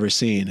flintlocks I've ever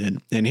seen.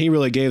 And he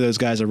really gave those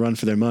guys a run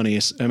for their money.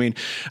 I mean,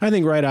 I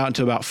think right out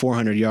to about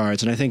 400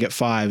 yards. And I think at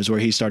 5 is where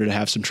he started to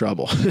have some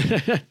trouble.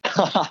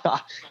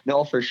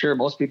 No, for sure.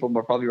 Most people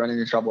were probably running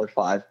into trouble at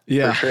 5.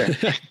 Yeah. For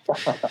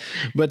sure.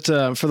 But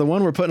for the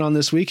one we're putting on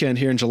this weekend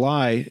here in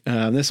July,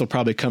 this will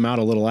probably come out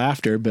a little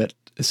after, but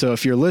so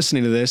if you're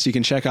listening to this, you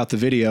can check out the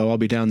video. I'll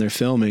be down there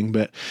filming,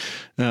 but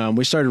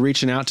we started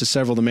reaching out to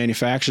several of the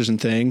manufacturers and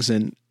things,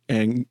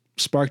 and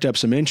sparked up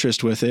some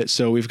interest with it.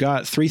 So we've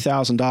got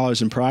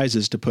 $3,000 in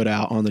prizes to put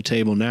out on the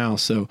table now.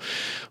 So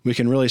we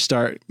can really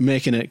start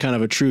making it kind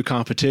of a true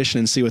competition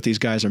and see what these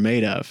guys are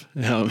made of.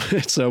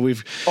 So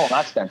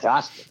that's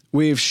fantastic.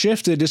 We've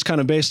shifted just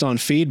kind of based on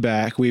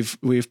feedback. We've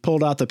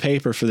pulled out the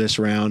paper for this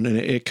round, and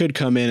it could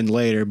come in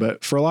later,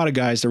 but for a lot of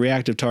guys, the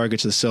reactive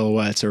targets, the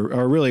silhouettes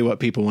are really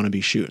what people want to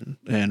be shooting.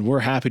 And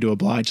we're happy to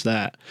oblige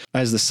that.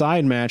 As the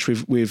side match,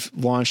 we've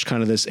launched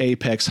kind of this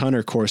Apex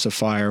Hunter Corsa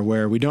Fire,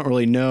 where we don't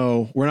really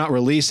know, we're not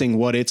releasing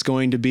what it's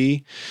going to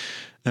be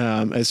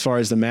as far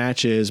as the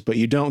match is, but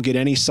you don't get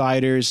any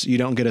siders, you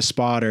don't get a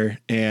spotter,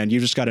 and you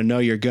just got to know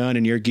your gun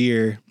and your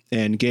gear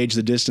and gauge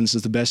the distance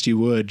as the best you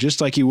would, just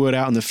like you would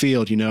out in the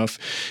field. You know,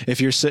 if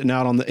you're sitting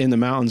out in the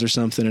mountains or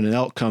something and an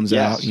elk comes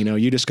out, you know,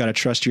 you just got to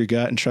trust your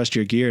gut and trust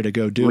your gear to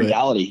go do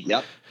Reality.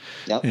 Yep.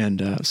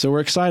 And so we're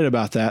excited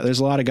about that. There's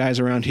a lot of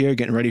guys around here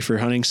getting ready for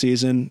hunting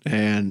season,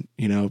 and,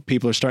 you know,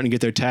 people are starting to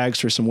get their tags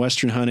for some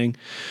Western hunting.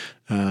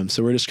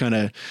 So we're just kind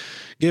of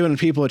giving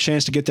people a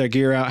chance to get their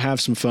gear out, have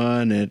some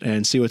fun,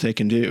 and see what they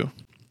can do.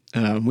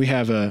 We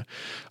have a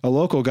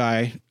local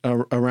guy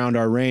around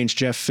our range,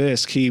 Jeff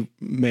Fisk. He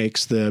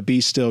makes the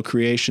Be Still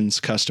Creations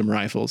custom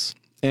rifles.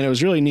 And it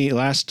was really neat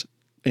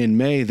in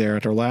May there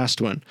at our last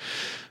one,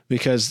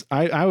 because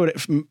I would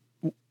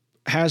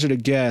hazard a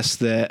guess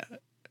that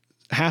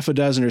half a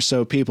dozen or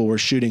so people were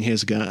shooting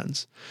his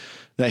guns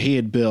that he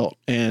had built.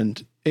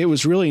 And it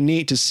was really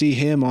neat to see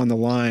him on the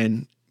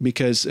line,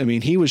 because, I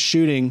mean, he was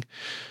shooting,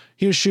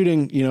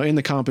 you know, in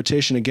the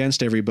competition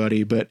against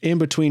everybody, but in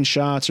between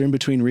shots or in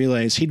between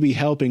relays, he'd be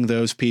helping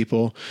those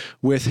people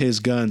with his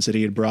guns that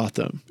he had brought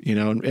them, you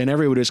know, and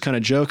everyone was kind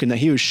of joking that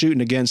he was shooting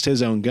against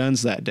his own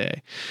guns that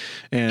day.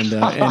 And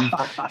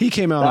he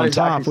came out on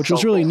top, which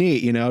was really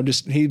neat, you know,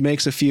 just, he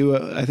makes a few,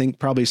 I think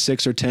probably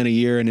 6 or 10 a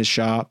year in his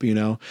shop, you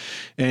know,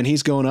 and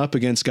he's going up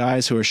against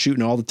guys who are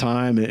shooting all the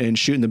time and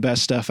shooting the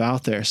best stuff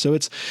out there. So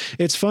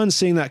it's fun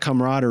seeing that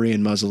camaraderie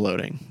in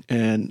muzzleloading.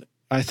 And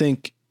I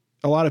think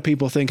a lot of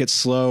people think it's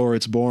slow or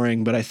it's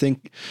boring, but I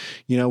think,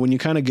 you know, when you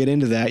kind of get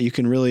into that, you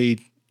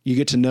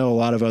get to know a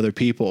lot of other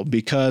people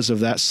because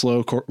of that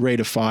slow rate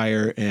of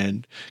fire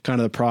and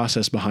kind of the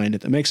process behind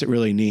it that makes it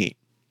really neat.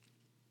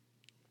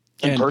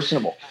 And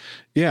personable.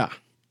 Yeah.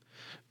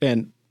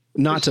 And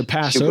not to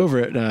pass over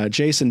it,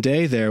 Jason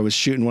Day there was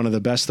shooting one of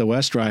the Best of the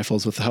West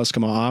rifles with the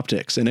Husqvarna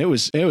optics, and it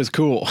was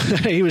cool.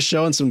 He was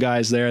showing some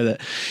guys there that,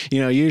 you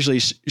know, usually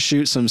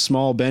shoot some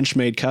small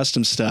bench-made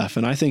custom stuff,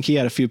 and I think he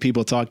had a few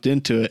people talked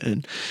into it.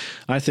 And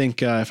I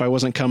think if I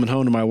wasn't coming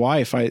home to my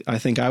wife, I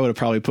think I would have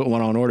probably put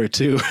one on order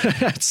too.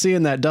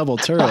 Seeing that double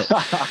turret,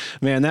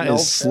 man, that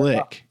is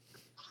slick.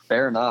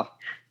 Fair enough.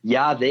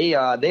 Yeah, they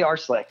are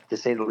slick, to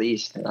say the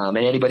least. And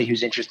anybody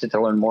who's interested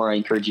to learn more, I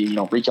encourage you, you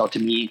know, reach out to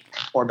me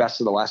or Best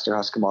of the West or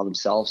Husqvarna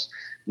themselves.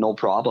 No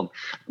problem.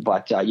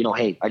 But, you know,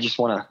 hey, I just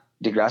want to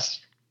digress.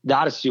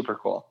 That is super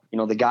cool. You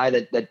know, the guy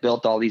that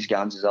built all these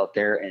guns is out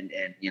there and,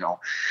 you know,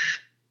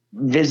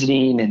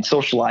 visiting and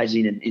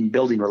socializing and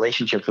building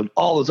relationships with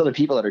all those other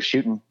people that are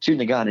shooting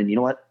a gun. And you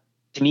know what?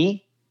 To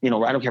me, you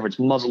know, I don't care if it's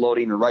muzzle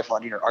loading or rifle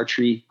hunting or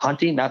archery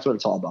hunting. That's what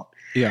it's all about.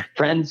 Yeah.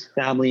 Friends,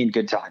 family, and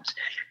good times.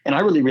 And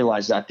I really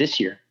realized that this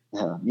year,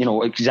 you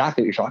know,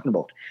 exactly what you're talking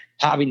about,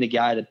 having the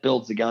guy that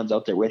builds the guns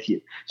out there with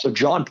you. So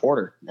John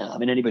Porter,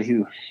 and anybody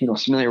who, you know,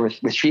 is familiar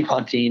with sheep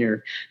hunting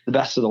or the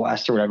Best of the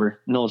West or whatever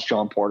knows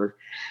John Porter.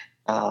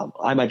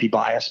 I might be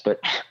biased, but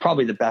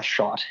probably the best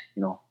shot,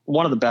 you know,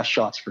 one of the best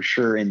shots for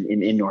sure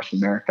in North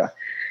America.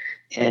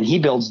 and he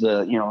builds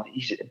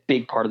he's a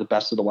big part of the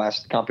Best of the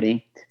West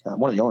company,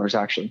 one of the owners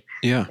actually.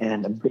 Yeah.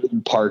 And a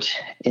big part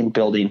in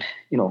building,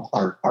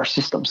 our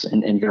systems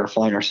and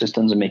verifying our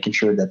systems and making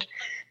sure that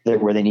they're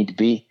where they need to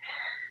be.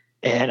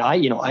 And I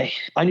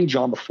knew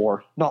John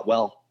before, not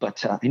well,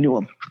 but I knew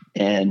him.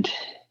 And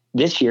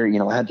this year,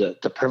 I had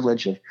the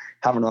privilege of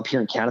having him up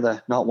here in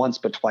Canada, not once,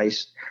 but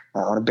twice,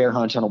 on a bear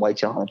hunt, on a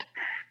whitetail hunt.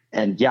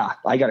 And yeah,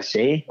 I got to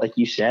say, like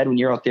you said, when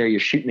you're out there, you're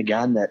shooting a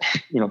gun that,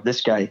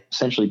 this guy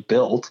essentially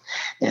built.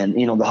 And, the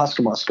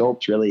Husqvarna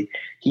scopes, really,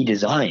 he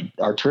designed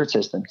our turret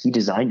system. He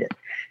designed it.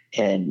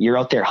 And you're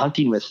out there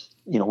hunting with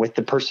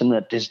the person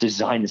that has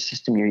designed the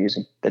system you're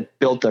using, that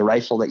built the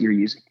rifle that you're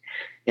using.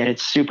 And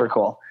it's super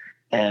cool.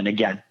 And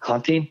again,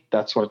 hunting,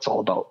 that's what it's all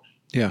about.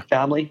 Yeah.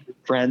 Family,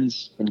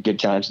 friends, and good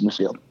times in the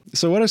field.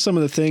 So what are some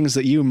of the things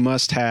that you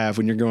must have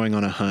when you're going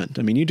on a hunt?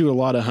 I mean, you do a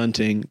lot of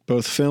hunting,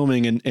 both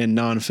filming and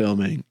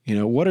non-filming.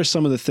 What are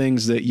some of the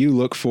things that you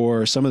look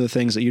for, some of the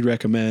things that you'd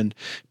recommend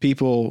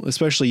people,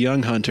 especially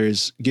young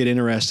hunters, get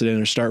interested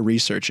in or start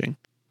researching?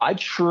 I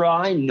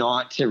try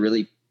not to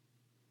really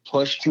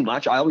push too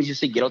much. I always just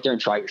say, get out there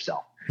and try it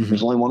yourself. Mm-hmm.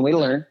 There's only one way to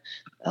learn.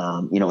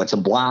 It's a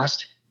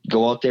blast.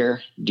 Go out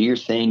there, do your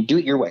thing, do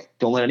it your way.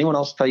 Don't let anyone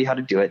else tell you how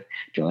to do it.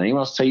 Don't let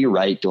anyone else tell you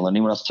right. Don't let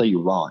anyone else tell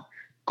you wrong.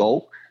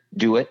 Go,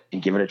 do it,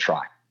 and give it a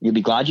try. You'll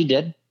be glad you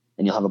did,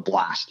 and you'll have a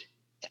blast.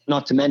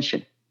 Not to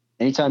mention,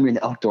 anytime you're in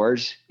the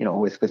outdoors,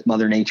 with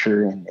Mother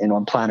Nature and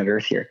on planet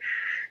Earth here,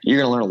 you're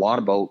going to learn a lot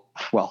about,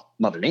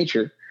 Mother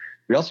Nature.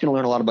 You're also going to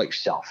learn a lot about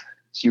yourself.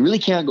 So you really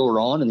can't go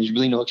wrong, and there's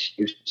really no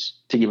excuse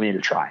to giving it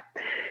a try.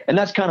 And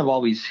that's kind of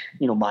always,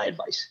 my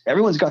advice.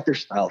 Everyone's got their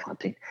style of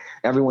hunting.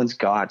 Everyone's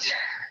got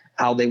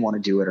how they want to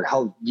do it or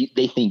how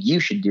they think you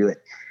should do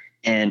it.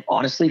 And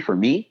honestly, for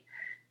me,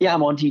 yeah,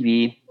 I'm on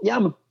TV. Yeah,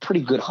 I'm a pretty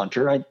good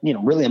hunter. I'm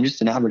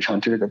just an average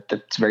hunter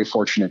that's very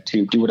fortunate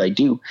to do what I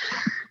do.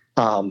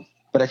 But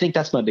I think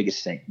that's my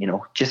biggest thing,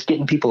 just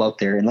getting people out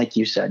there. And like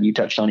you said, you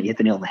touched on it, you hit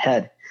the nail on the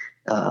head.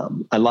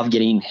 I love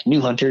getting new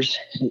hunters,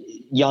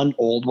 young,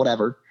 old,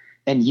 whatever,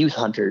 and youth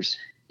hunters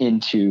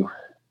into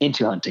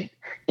hunting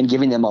and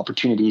giving them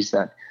opportunities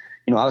that,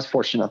 I was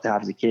fortunate enough to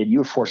have as a kid. You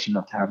were fortunate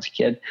enough to have as a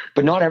kid,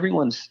 but not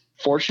everyone's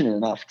fortunate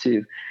enough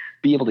to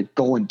be able to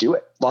go and do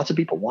it. Lots of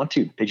people want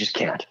to, they just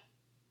can't.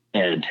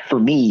 And for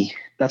me,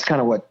 that's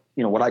kind of what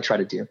I try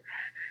to do.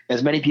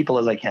 As many people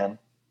as I can,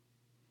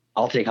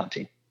 I'll take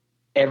hunting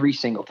every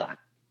single time.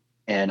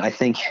 And I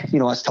think,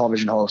 as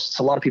television hosts,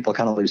 a lot of people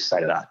kind of lose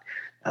sight of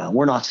that.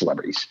 We're not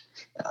celebrities.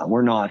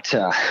 We're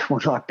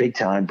not big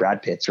time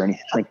Brad Pitts or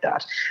anything like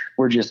that.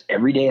 We're just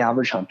everyday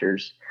average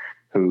hunters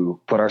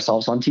who put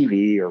ourselves on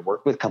TV or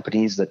work with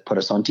companies that put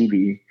us on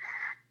TV.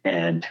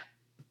 And,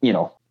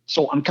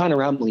 so I'm kind of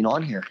rambling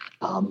on here.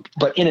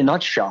 But in a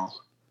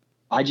nutshell,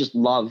 I just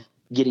love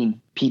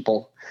getting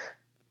people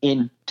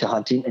into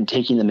hunting and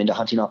taking them into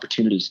hunting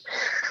opportunities.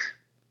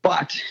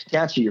 But to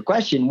answer your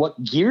question,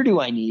 what gear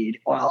do I need?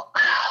 Well,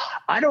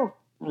 I don't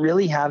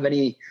really have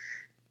any.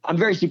 I'm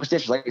very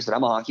superstitious. Like I said,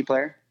 I'm a hockey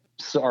player.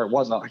 Or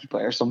was a hockey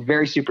player. So I'm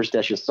very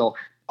superstitious. So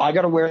I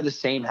got to wear the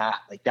same hat.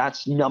 Like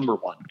that's number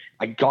one.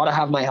 I got to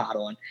have my hat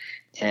on,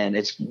 and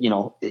it's,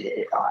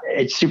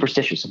 it's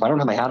superstitious. If I don't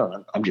have my hat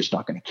on, I'm just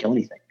not going to kill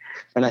anything.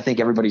 And I think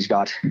everybody's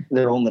got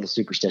their own little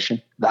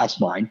superstition. That's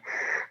mine.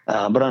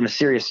 But on a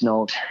serious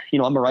note,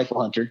 I'm a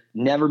rifle hunter,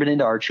 never been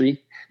into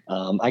archery.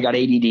 I got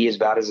ADD as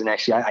bad as an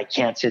XC. I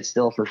can't sit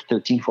still for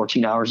 13,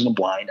 14 hours in a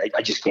blind.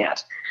 I just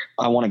can't.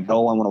 I want to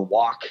go. I want to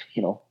walk,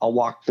 I'll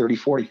walk 30,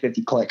 40,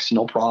 50 clicks,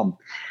 no problem.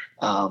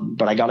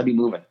 But I got to be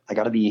moving. I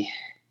got to be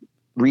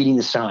reading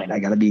the sign. I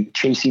got to be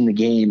chasing the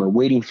game or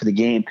waiting for the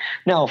game.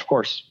 Now, of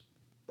course,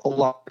 a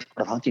lot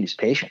of hunting is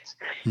patience.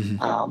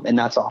 Mm-hmm. And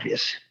that's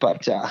obvious,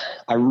 but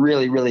I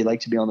really, really like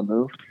to be on the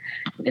move.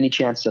 Any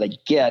chance that I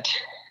get,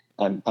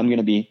 I'm going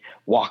to be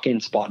walking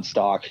spot and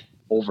stock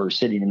over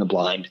sitting in the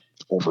blind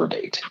over a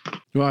bait.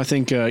 Well, I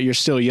think you're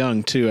still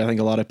young too. I think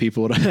a lot of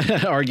people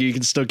would argue you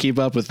can still keep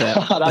up with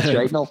that. That's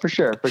right. No, for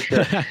sure.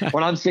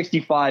 When I'm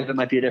 65, it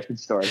might be a different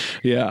story.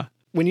 Yeah.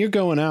 When you're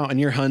going out and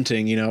you're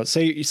hunting,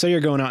 say you're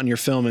going out and you're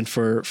filming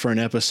for an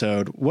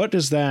episode, what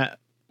does that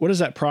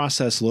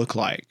process look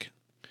like?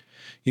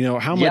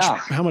 How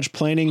much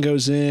planning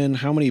goes in?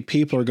 How many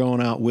people are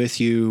going out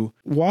with you?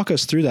 Walk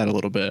us through that a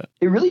little bit.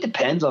 It really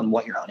depends on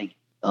what you're hunting.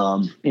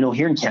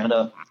 Here in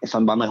Canada, if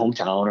I'm by my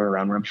hometown or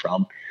around where I'm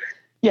from,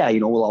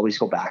 we'll always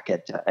go back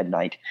at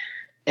night.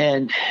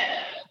 And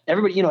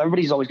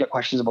everybody's always got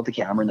questions about the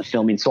camera and the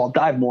filming. So I'll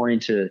dive more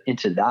into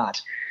that.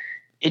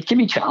 It can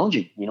be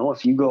challenging,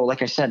 if you go,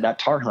 like I said, that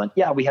tar hunt.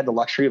 Yeah, we had the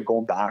luxury of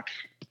going back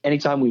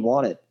anytime we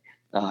wanted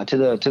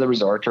to the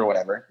resort or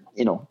whatever,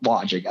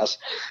 lodge, I guess.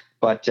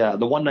 But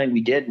the one night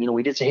we did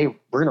say, hey,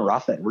 we're going to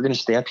rough it. We're going to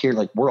stay up here.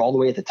 Like we're all the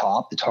way at the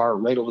top, the tar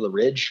right over the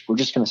ridge. We're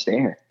just going to stay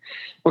here,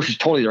 which is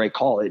totally the right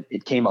call.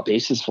 It came up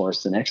aces for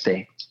us the next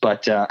day.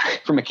 But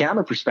from a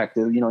camera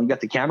perspective, you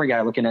got the camera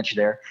guy looking at you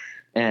there.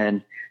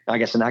 And I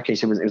guess in that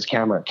case, it was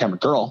camera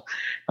girl.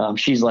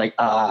 She's like,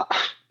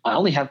 I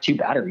only have 2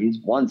 batteries.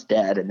 One's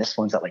dead and this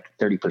one's at like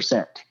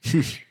 30%.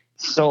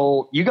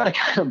 So you got to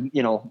kind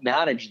of,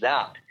 manage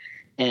that.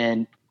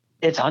 And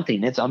it's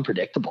hunting. It's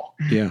unpredictable.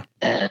 Yeah.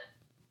 And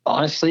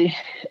honestly,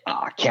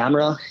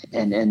 camera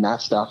and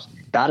that stuff,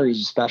 batteries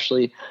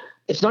especially,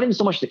 it's not even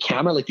so much the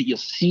camera like that you'll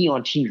see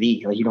on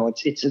TV. Like,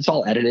 it's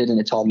all edited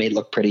and it's all made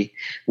look pretty.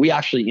 We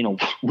actually,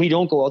 we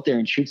don't go out there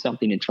and shoot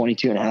something in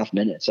 22.5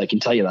 minutes. I can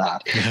tell you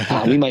that.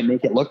 We might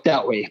make it look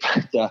that way,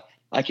 but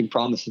I can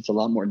promise it's a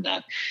lot more than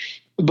that.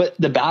 But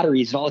the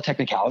batteries and all the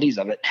technicalities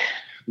of it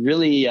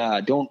really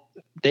don't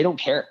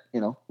care,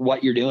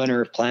 what you're doing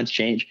or if plans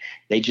change.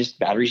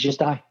 Batteries just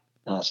die.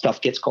 Stuff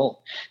gets cold.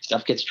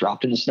 Stuff gets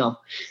dropped in the snow.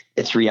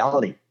 It's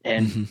reality.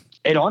 And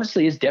it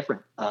honestly is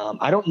different.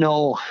 I don't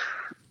know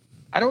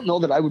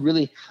that I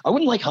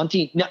wouldn't like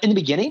hunting. Now, in the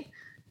beginning,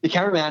 the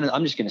cameraman,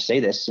 I'm just going to say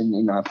this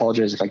and I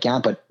apologize if I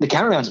can't, but the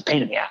cameraman's a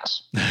pain in the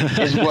ass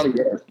is what it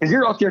is. Because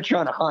you're out there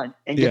trying to hunt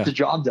and get the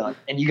job done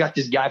and you got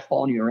this guy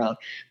following you around.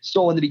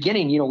 So in the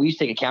beginning, we used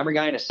to take a camera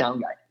guy and a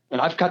sound guy. And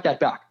I've cut that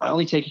back. I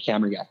only take a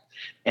camera guy.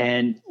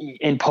 And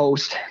in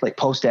post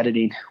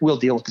editing, we'll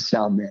deal with the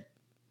sound man.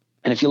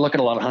 And if you look at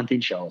a lot of hunting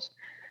shows,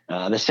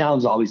 the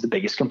sound's always the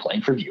biggest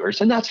complaint for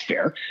viewers, and that's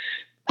fair.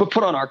 But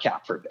put on our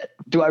cap for a bit.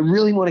 Do I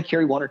really want to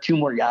carry one or two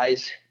more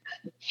guys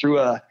through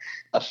a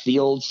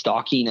field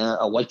stalking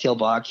a whitetail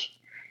buck,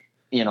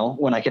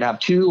 when I could have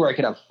 2 or I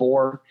could have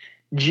 4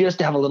 just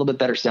to have a little bit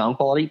better sound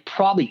quality?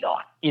 Probably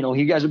not.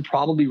 You guys would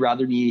probably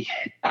rather me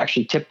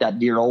actually tip that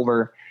deer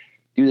over,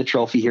 do the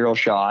trophy hero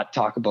shot,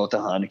 talk about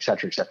the hunt, et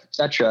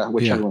cetera,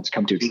 which everyone's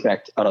come to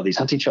expect out of these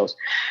hunting shows.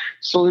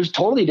 So there's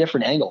totally a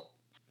different angle.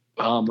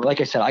 Like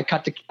I said, I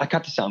cut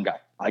the sound guy.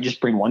 I just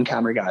bring one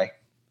camera guy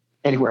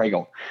anywhere I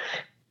go.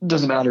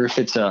 Doesn't matter if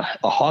it's a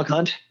hog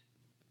hunt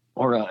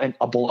or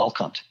a bull elk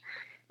hunt.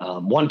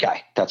 One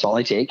guy, that's all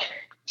I take.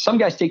 Some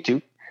guys take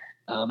 2,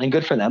 and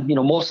good for them.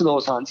 Most of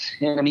those hunts,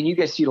 and I mean, you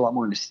guys see it a lot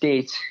more in the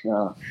States, a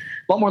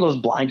lot more of those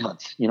blind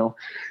hunts,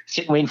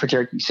 sitting waiting for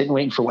turkey, sitting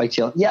waiting for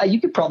whitetail. Yeah,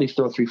 you could probably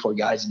throw 3-4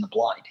 guys in the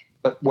blind.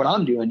 But what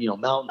I'm doing,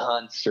 mountain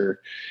hunts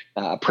or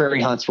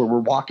prairie hunts where we're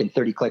walking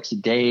 30 clicks a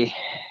day,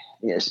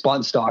 spot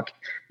and stock,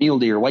 mule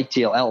deer,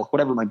 whitetail, elk,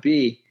 whatever it might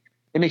be,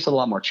 it makes it a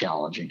lot more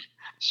challenging.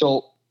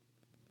 So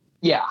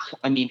yeah,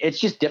 I mean, it's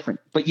just different,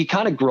 but you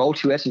kind of grow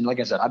to it. And like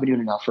I said, I've been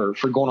doing it now for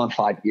going on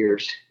 5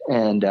 years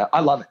and I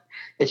love it.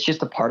 It's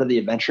just a part of the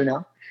adventure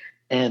now.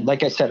 And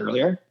like I said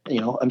earlier,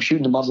 I'm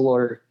shooting the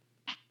muzzleloader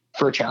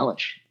for a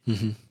challenge,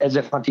 as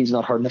if hunting's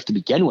not hard enough to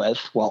begin with.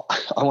 Well,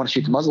 I want to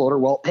shoot the muzzleloader.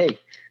 Well, hey,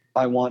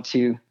 I want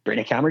to bring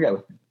a camera guy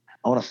with me.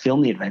 I want to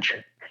film the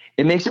adventure.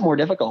 It makes it more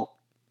difficult.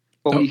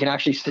 But when you can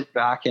actually sit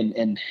back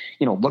and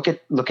look at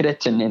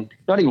it and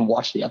not even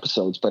watch the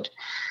episodes, but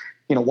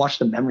watch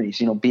the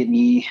memories, be it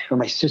me or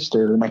my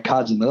sister or my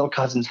cousin, my little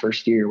cousin's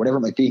first year, whatever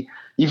it might be,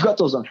 you've got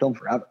those on film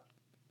forever.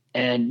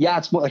 And yeah,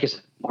 it's more, like I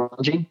said, more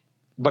challenging,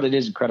 but it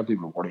is incredibly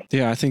rewarding.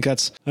 Yeah, I think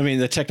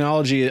the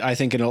technology, I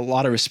think in a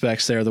lot of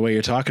respects there, the way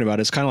you're talking about,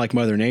 it's kind of like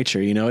Mother Nature,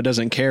 it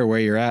doesn't care where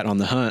you're at on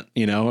the hunt,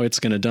 it's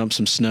going to dump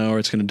some snow or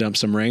it's going to dump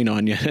some rain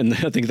on you. And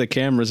I think the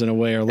cameras in a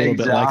way are a little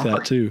bit like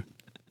that too.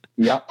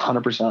 Yeah,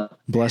 100%.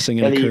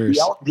 Blessing and a curse.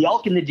 The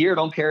elk and the deer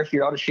don't care if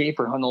you're out of shape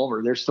or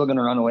hungover. They're still going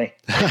to run away.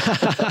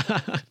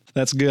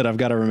 That's good. I've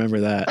got to remember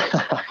that.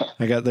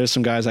 There's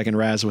some guys I can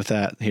razz with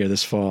that here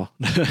this fall.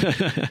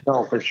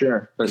 No, for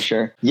sure.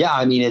 Yeah,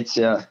 I mean, it's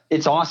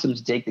awesome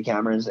to take the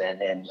cameras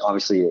and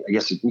obviously, I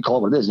guess we call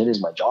it what it is. It is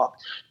my job,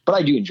 but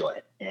I do enjoy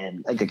it.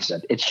 And like I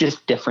said, it's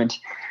just different,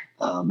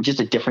 just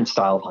a different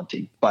style of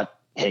hunting. But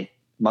hey,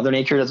 Mother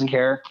Nature doesn't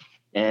care.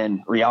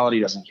 And reality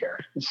doesn't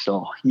care.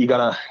 So you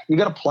gotta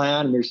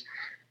plan. And there's,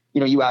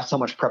 you asked how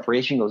much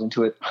preparation goes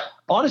into it.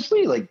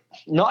 Honestly, like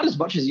not as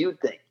much as you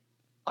would think.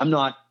 I'm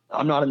not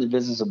in the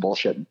business of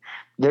bullshitting.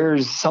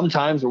 There's some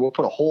times where we'll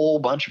put a whole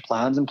bunch of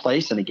plans in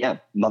place. And again,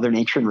 Mother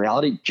Nature and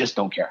reality just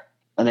don't care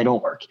and they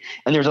don't work.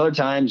 And there's other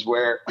times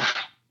where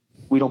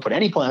we don't put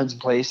any plans in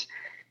place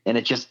and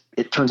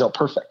it turns out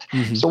perfect.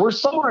 So we're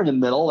somewhere in the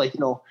middle. Like,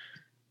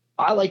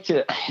 I like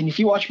to, and if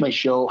you watch my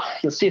show,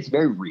 you'll see it's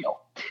very real.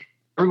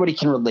 Everybody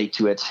can relate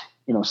to it.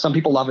 Some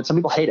people love it, some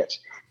people hate it,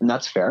 and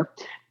that's fair,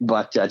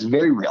 but it's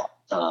very real.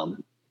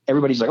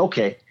 Everybody's like,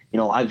 okay,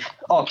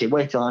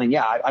 wait till hunting.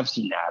 Yeah, I've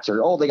seen that.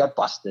 Or, they got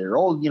busted.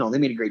 Or, they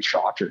made a great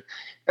shot. Or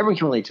everyone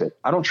can relate to it.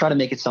 I don't try to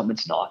make it something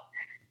it's not.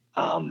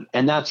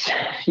 And that's,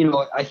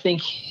 I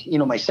think,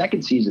 my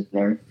second season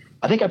there,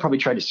 I think I probably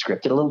tried to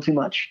script it a little too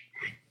much.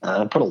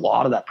 Put a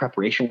lot of that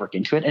preparation work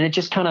into it. And it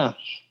just kind of,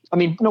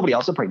 nobody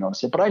else will probably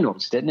notice it, but I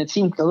noticed it and it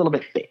seemed a little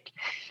bit fake.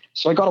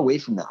 So I got away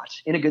from that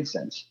in a good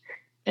sense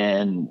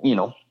and,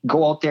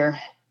 go out there,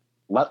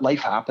 let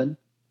life happen,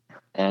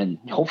 and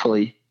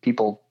hopefully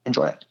people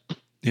enjoy it.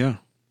 Yeah.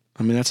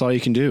 That's all you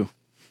can do.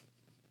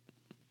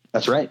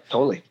 That's right.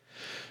 Totally.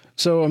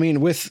 So,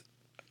 with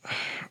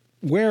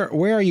where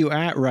are you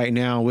at right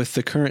now with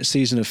the current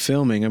season of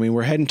filming?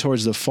 We're heading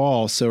towards the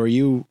fall. So are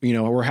you,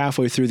 we're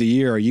halfway through the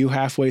year. Are you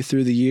halfway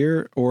through the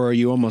year or are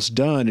you almost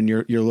done and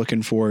you're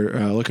looking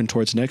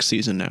towards next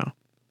season now?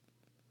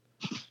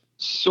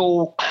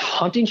 So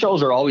hunting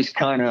shows are always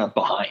kind of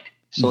behind.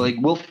 So like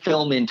we'll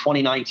film in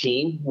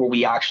 2019 where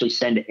we actually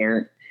send to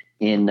air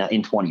in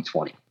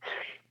 2020.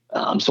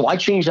 So I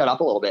changed that up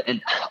a little bit,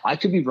 and I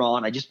could be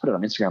wrong. I just put it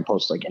on Instagram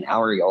post like an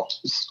hour ago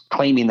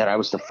claiming that I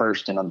was the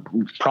first, and I'm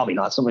probably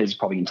not. Somebody's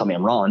probably going to tell me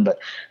I'm wrong, but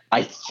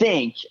I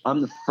think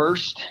I'm the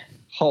first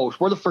host.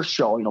 We're the first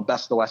show,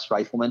 Best of the West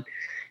Rifleman,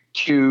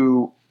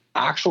 to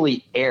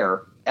actually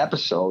air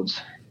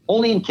episodes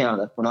only in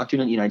Canada. We're not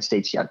doing it in the United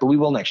States yet, but we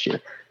will next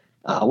year.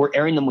 We're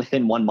airing them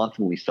within 1 month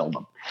when we film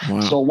them.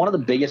 Wow. So one of the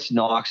biggest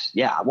knocks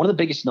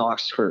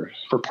for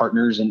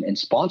partners and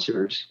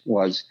sponsors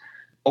was,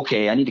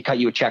 okay, I need to cut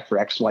you a check for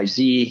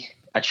XYZ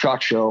at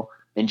SHOT Show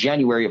in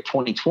January of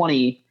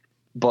 2020,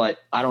 but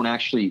I don't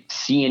actually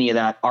see any of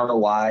that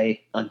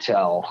ROI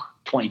until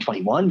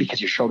 2021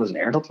 because your show doesn't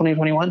air until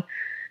 2021.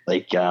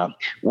 Like,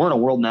 we're in a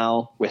world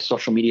now with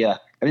social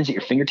media, everything's at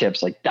your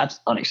fingertips. Like, that's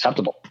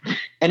unacceptable.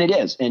 And it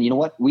is. And you know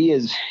what? We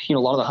as, a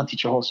lot of the Hunt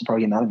Teacher hosts will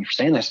probably get mad at me for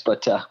saying this,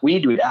 but we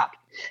need to adapt.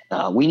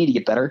 We need to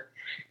get better,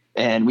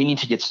 and we need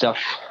to get stuff,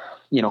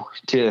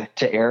 to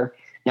air.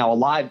 Now,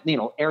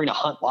 airing a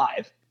hunt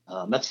live,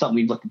 that's something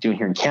we've looked at doing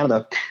here in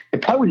Canada.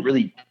 It probably wouldn't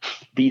really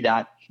be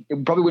that.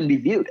 It probably wouldn't be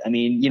viewed. I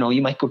mean,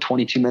 you might go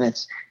 22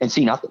 minutes and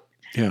see nothing.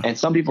 Yeah. And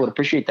some people would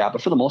appreciate that,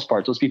 but for the most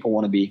part, those people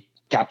want to be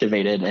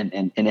captivated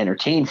and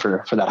entertained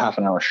for that half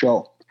an hour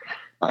show.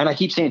 And I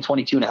keep saying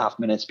 22 and a half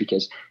minutes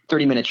because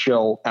 30-minute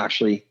show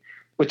actually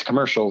with the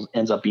commercials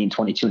ends up being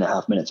 22 and a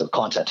half minutes of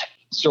content.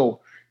 So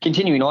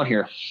continuing on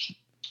here,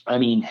 I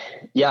mean,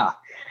 yeah,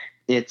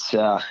 it's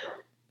how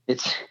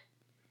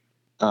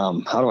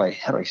do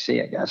I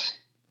say, I guess?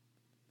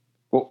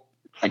 Well,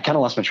 I kind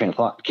of lost my train of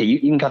thought. Okay. You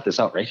can cut this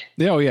out, right?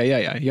 Oh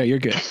yeah. You're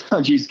good.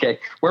 Oh geez. Okay.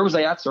 Where was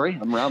I at? Sorry.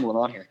 I'm rambling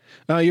on here.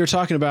 You were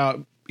talking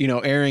about,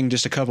 airing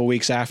just a couple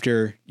weeks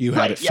after you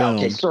had it filmed.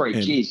 Okay. Sorry.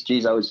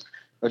 Geez. I was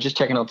just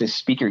checking out this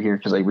speaker here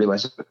because I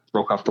realized it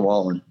broke off the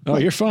wall. And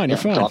you're fine. You're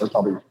fine.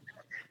 Probably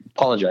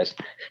apologize.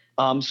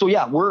 So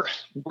yeah, we're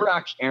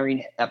actually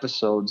airing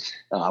episodes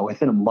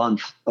within a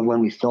month of when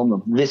we filmed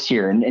them this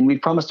year, and we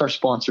promised our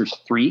sponsors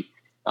 3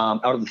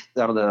 out of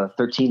the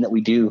 13 that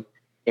we do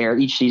air.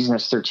 Each season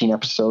has 13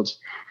 episodes,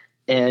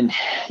 and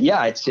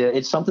yeah,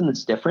 it's something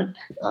that's different.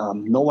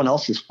 No one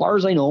else, as far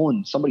as I know,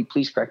 and somebody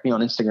please correct me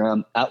on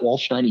Instagram at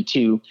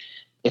Walsh92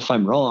 if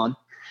I'm wrong.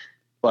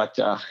 But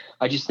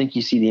I just think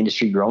you see the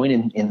industry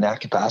growing in that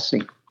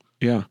capacity.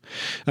 Yeah.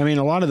 I mean,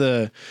 a lot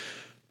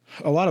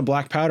of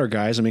black powder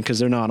guys, I mean, cause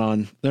they're not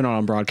on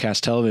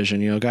broadcast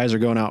television, guys are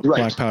going out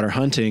black powder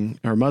hunting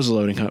or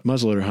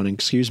muzzleloader hunting,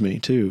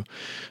 too.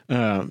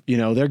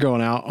 They're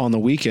going out on the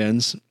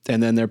weekends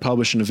and then they're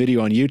publishing a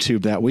video on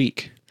YouTube that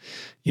week,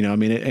 I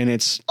mean, and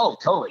it's. Oh,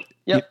 totally.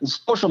 Yeah.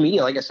 Social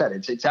media, like I said,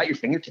 it's at your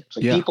fingertips.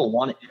 Like people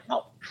want it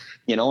now,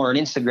 or an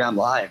Instagram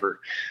live or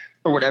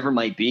whatever it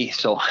might be.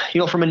 So,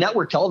 from a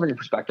network television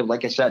perspective,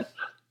 like I said,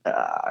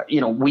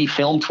 we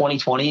filmed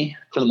 2020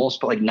 for the most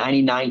part, like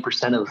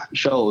 99% of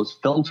shows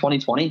film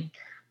 2020,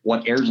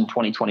 what airs in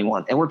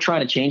 2021. And we're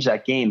trying to change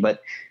that game.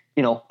 But,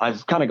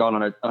 I've kind of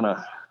gone on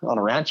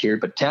a rant here,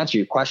 but to answer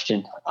your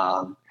question,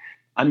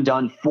 I'm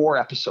done 4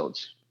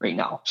 episodes right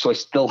now. So I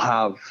still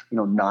have,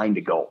 9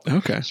 to go.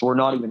 Okay. So we're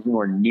not even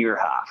anywhere near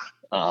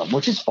half,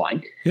 which is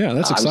fine. Yeah.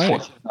 That's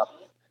exciting.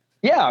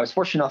 I was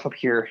fortunate enough up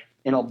here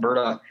in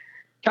Alberta.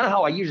 Kind of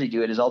how I usually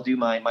do it is I'll do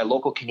my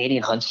local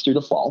Canadian hunts through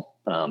the fall,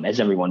 as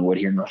everyone would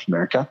here in North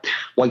America,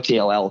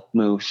 whitetail, elk,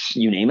 moose,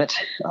 you name it.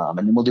 And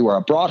then we'll do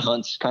our broad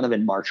hunts kind of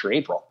in March or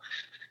April.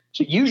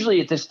 So usually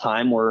at this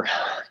time we're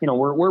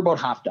about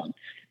half done.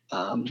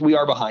 We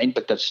are behind,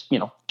 but that's,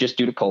 just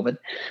due to COVID.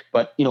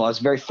 But, I was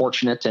very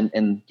fortunate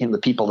and the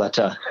people that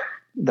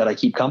I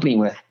keep company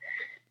with,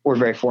 we're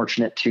very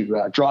fortunate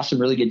to draw some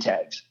really good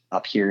tags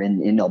up here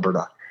in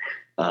Alberta.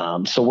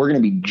 So we're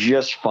going to be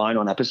just fine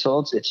on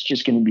episodes. It's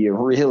just going to be a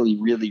really,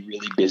 really,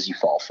 really busy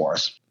fall for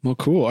us. Well,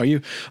 cool. Are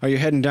you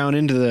heading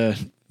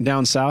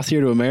down south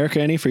here to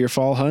America for your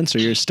fall hunts, or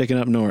you're sticking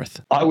up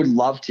north? I would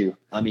love to.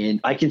 I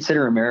mean, I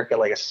consider America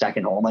like a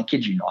second home. I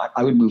kid you not.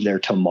 I would move there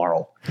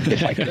tomorrow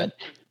if I could.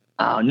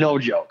 No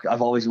joke.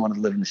 I've always wanted to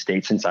live in the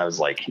States since I was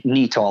like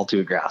knee tall to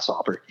a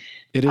grasshopper.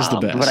 It is the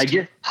best. But I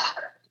get.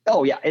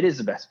 Oh yeah, it is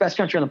the best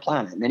country on the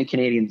planet. Many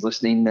Canadians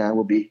listening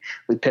will be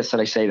pissed that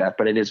I say that,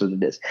 but it is what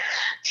it is.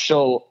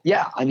 So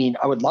yeah, I mean,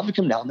 I would love to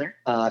come down there.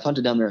 I've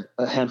hunted down there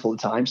a handful of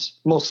times,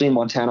 mostly in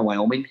Montana,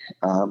 Wyoming.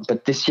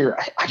 But this year,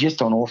 I just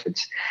don't know if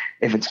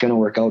it's going to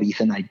work out,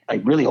 Ethan. I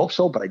really hope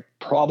so, but I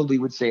probably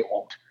would say it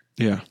won't.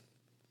 Yeah.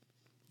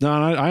 No,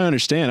 I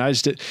understand. I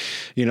just,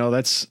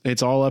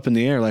 it's all up in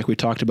the air. Like we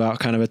talked about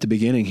kind of at the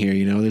beginning here,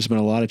 there's been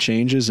a lot of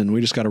changes and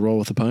we just got to roll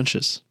with the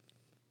punches.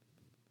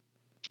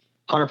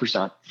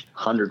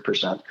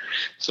 100%.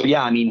 So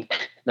yeah, I mean,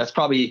 that's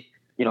probably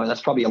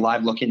a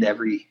live look into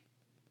every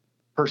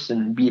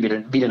person, be it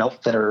an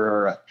outfitter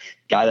or a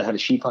guy that had a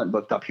sheep hunt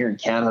booked up here in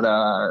Canada,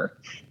 or,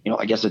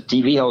 I guess a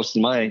TV host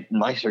in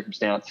my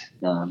circumstance,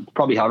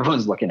 probably how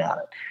everyone's looking at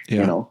it.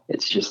 Yeah.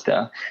 It's just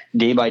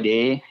day by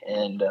day,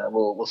 and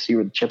we'll see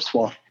where the chips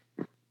fall.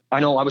 I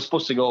know I was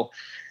supposed to go,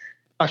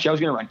 actually I was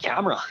going to run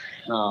camera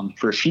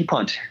for a sheep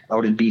hunt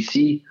out in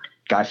BC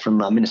guy from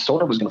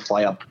Minnesota was going to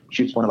fly up,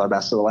 shoots one of our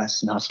best of the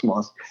West in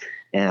Husky-Moths.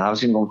 And I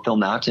was going to go and film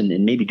that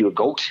and maybe do a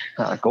goat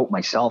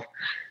myself.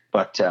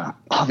 But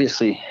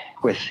obviously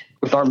with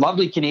our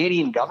lovely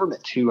Canadian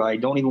government, who I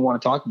don't even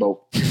want to talk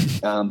about,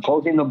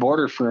 closing the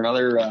border for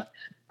another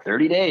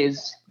 30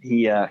 days,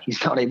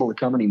 he's not able to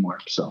come anymore.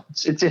 So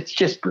it's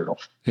just brutal.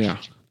 Yeah.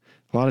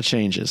 A lot of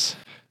changes.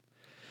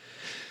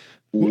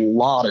 Well,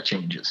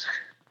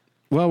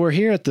 we're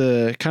here at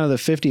the kind of the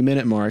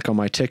 50-minute mark on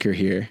my ticker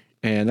here.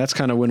 And that's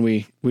kind of when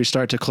we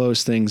start to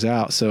close things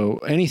out. So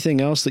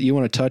anything else that you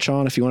want to touch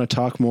on, if you want to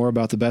talk more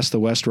about the Best of the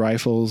West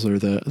rifles or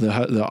the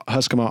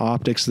Husqvarna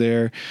optics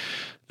there,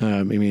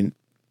 I mean,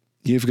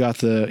 you've got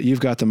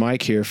the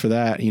mic here for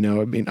that. You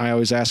know, I mean, I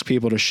always ask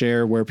people to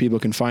share where people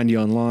can find you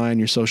online,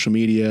 your social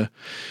media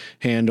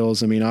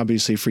handles. I mean,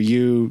 obviously for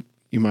you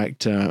might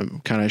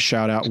kind of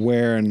shout out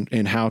where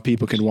and how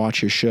people can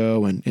watch your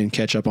show and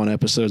catch up on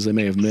episodes they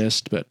may have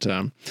missed. But,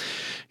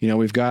 you know,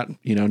 we've got,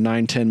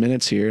 9-10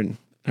 minutes here, and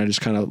I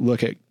just kind of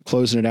look at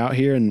closing it out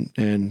here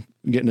and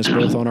getting us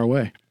both on our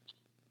way.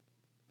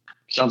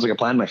 Sounds like a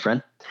plan, my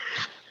friend.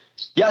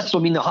 Yeah. So,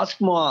 I mean, the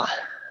Husqvarna,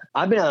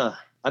 I've been a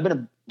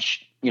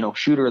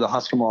shooter of the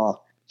Husqvarna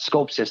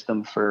scope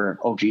system for,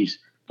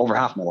 over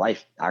half my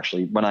life.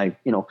 Actually, when I,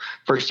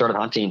 first started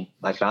hunting,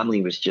 my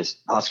family was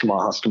just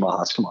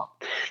Husqvarna.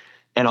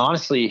 And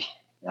honestly,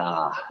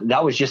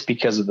 that was just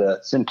because of the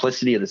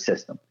simplicity of the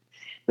system.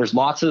 There's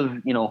lots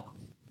of,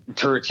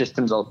 turret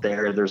systems out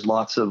there. There's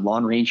lots of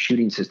long range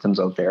shooting systems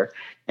out there.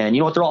 And you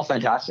know what? They're all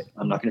fantastic.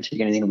 I'm not going to take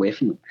anything away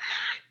from them.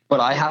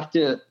 But I have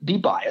to be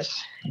biased,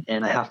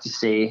 and I have to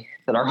say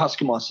that our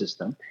Husqvarna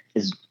system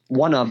is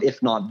one of,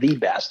 if not the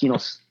best.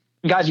 Guys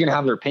are going to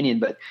have their opinion,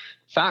 but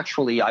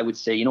factually, I would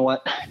say, you know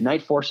what?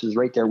 Night Force is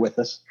right there with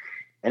us,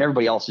 and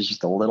everybody else is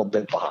just a little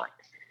bit behind.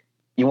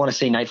 You want to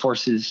say Night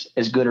Force is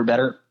good or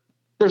better?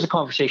 There's a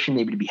conversation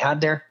maybe to be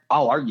had there.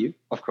 I'll argue,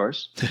 of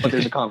course, but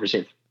there's a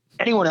conversation.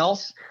 Anyone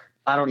else?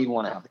 I don't even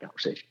want to have the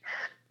conversation.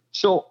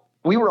 So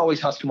we were always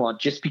Husqvarna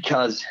just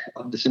because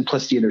of the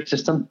simplicity of their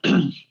system,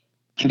 and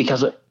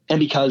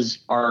because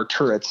our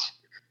turrets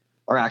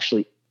are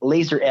actually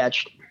laser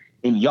etched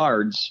in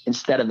yards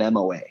instead of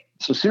MOA.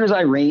 So as soon as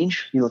I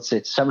range, let's say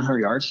it's 700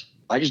 yards,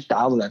 I just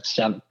dial to that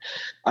 7.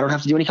 I don't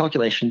have to do any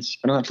calculations.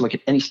 I don't have to look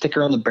at any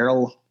sticker on the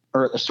barrel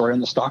on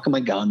the stock of my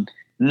gun.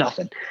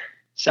 Nothing.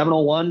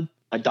 701,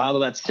 I dial to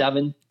that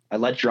 7. I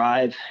let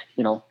drive.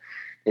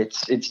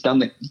 It's done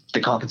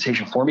the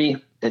compensation for me.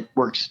 It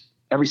works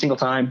every single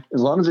time.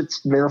 As long as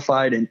it's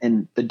verified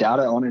and the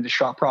data on it is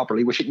shot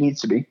properly, which it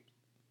needs to be,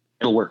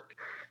 it'll work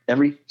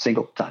every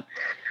single time.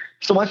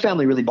 So my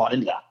family really bought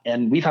into that,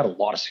 and we've had a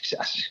lot of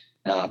success.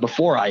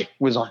 Before I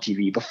was on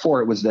TV,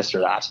 before it was this or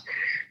that,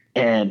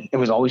 and it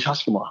was always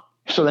Husqvarna.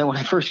 So then when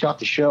I first got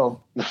the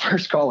show, the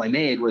first call I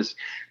made was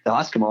the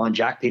Husqvarna, and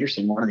Jack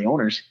Peterson, one of the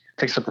owners,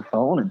 picks up the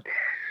phone, and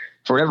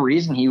for whatever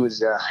reason, he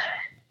was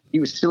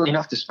silly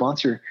enough to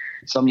sponsor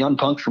some young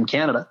punk from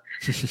Canada.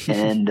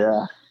 And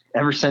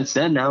ever since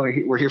then, now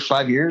we're here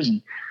 5 years,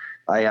 and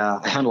I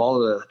handle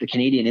all of the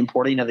Canadian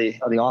importing of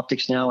the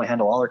optics now. I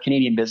handle all our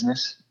Canadian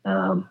business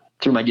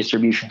through my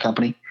distribution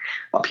company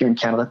up here in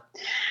Canada.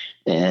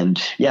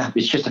 And yeah,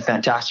 it's just a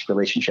fantastic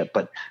relationship.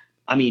 But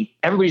I mean,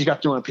 everybody's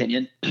got their own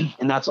opinion,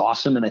 and that's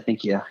awesome. And I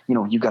think, you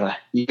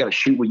gotta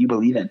shoot what you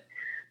believe in.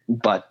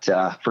 But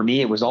for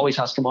me, it was always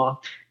Husqvarna.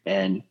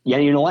 And yeah,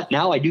 you know what?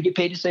 Now I do get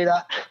paid to say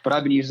that, but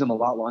I've been using them a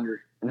lot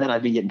longer, and then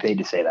I've been getting paid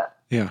to say that.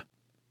 Yeah.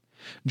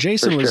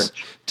 Jason was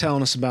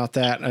telling us about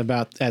that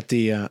at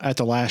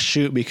the last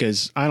shoot,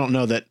 because I don't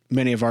know that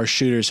many of our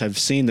shooters have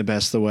seen the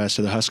Best of the West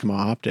or the Husqvarna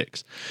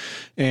optics.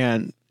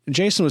 And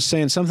Jason was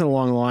saying something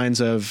along the lines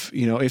of,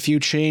 if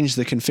you change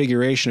the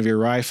configuration of your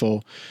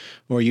rifle,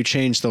 or you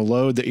change the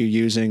load that you're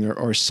using,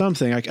 or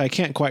something, I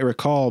can't quite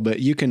recall, but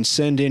you can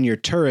send in your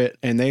turret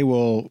and they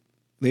will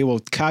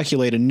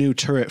calculate a new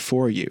turret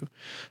for you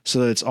so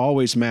that it's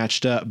always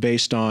matched up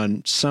based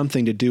on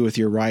something to do with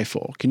your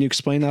rifle. Can you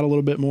explain that a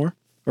little bit more?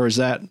 Or is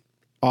that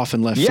off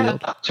in left field?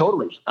 Yeah,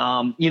 totally.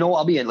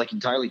 I'll be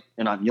entirely,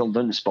 and you'll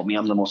learn this about me,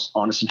 I'm the most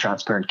honest and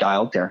transparent guy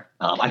out there.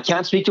 I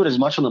can't speak to it as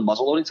much on the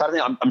muzzle loading side of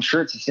it. I'm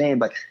sure it's the same,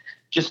 but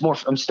just more,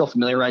 I'm still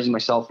familiarizing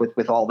myself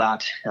with all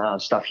that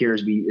stuff here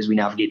as we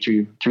navigate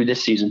through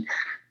this season.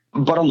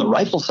 But on the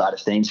rifle side of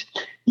things,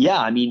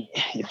 yeah, I mean,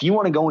 if you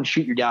want to go and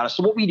shoot your data,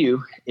 so what we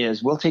do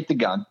is we'll take the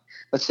gun.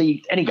 Let's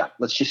say any gun.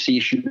 Let's just say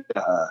you shoot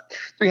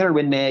 300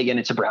 Win Mag and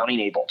it's a Browning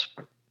A-bolt.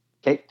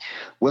 Okay,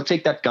 we'll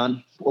take that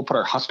gun. We'll put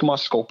our Husqvarna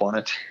scope on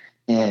it,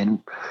 and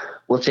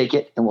we'll take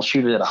it and we'll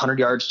shoot it at 100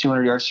 yards,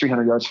 200 yards,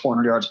 300 yards,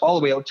 400 yards, all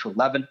the way out to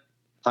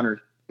 1,100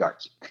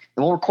 yards. And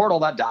we'll record all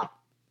that data.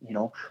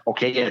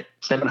 At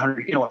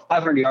 700, at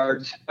 500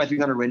 yards, my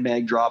 300 Win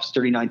Mag drops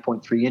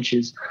 39.3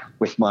 inches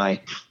with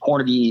my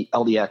Hornady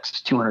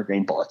LDX 200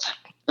 grain bullets.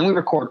 And we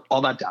record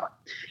all that data.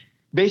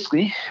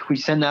 Basically, we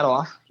send that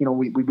off.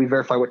 We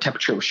verify what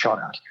temperature it was shot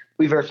at.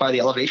 We verify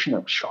the elevation that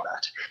it was shot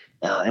at.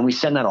 And we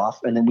send that off,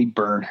 and then we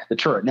burn the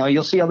turret. Now,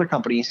 you'll see other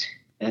companies,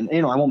 and,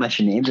 I won't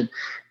mention names,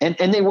 and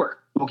they work.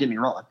 Don't get me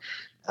wrong.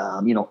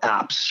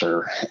 Apps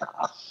or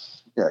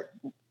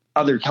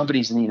other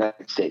companies in the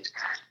United States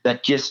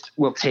that just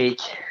will take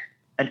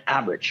an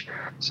average.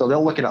 So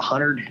they'll look at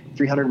 100,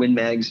 300 Win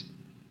Mags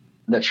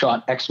that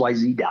shot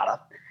XYZ data.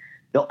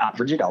 They'll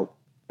average it out.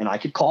 And I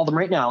could call them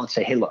right now and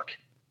say, hey, look,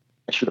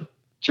 I shoot a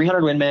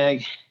 300 Win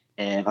Mag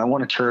and I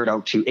want to turret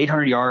out to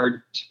 800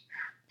 yards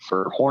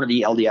for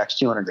Hornady LDX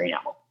 200 grain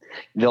ammo.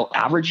 They'll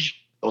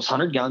average those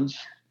 100 guns.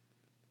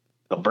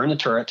 They'll burn the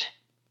turret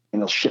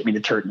and they'll ship me the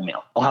turret in the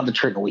mail. I'll have the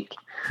turret in a week.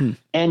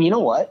 And you know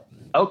what?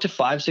 Out to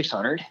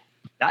 500-600,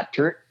 that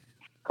turret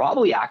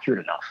probably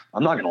accurate enough.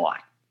 I'm not going to lie.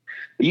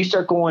 But you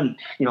start going,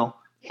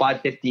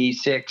 550,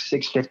 6,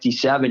 650,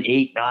 7,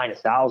 8, 9,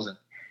 1,000.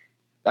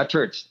 That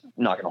turret's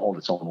not going to hold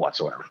its own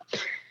whatsoever.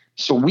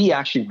 So we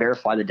actually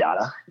verify the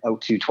data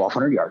out to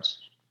 1,200 yards.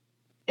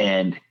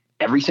 And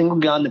every single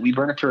gun that we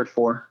burn a turret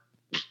for,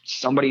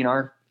 somebody in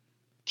our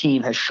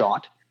team has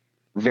shot,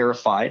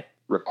 verified,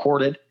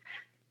 recorded.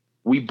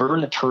 We burn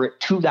the turret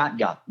to that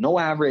gun. No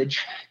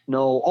average.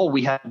 No,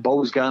 we had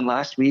Bo's gun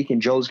last week and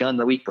Joe's gun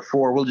the week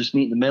before. We'll just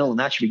meet in the middle and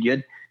that should be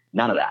good.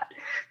 None of that.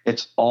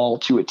 It's all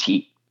to a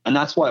T. And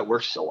that's why it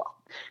works so well.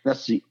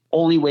 That's the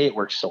only way it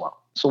works so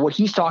well. So what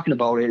he's talking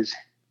about is,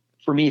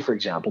 for me, for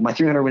example, my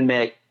 300 Win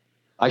Mag,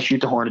 I shoot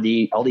the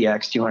Hornady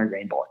LDX 200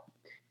 grain bullet.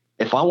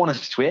 If I want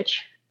to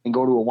switch and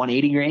go to a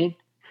 180 grain,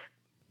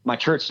 my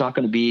turret's not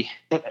going to be,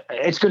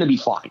 it's going to be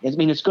fine. I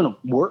mean, it's going to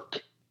work,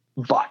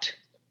 but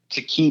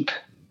to keep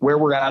where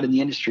we're at in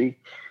the industry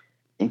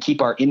and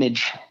keep our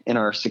image and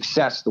our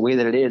success the way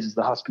that it is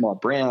the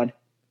Husqvarna brand,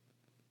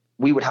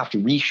 we would have to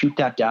reshoot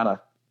that data,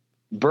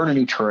 burn a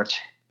new turret,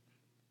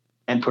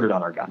 and put it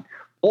on our gun.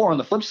 Or on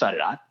the flip side of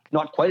that,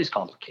 not quite as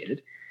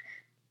complicated.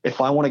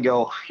 If I want to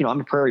go,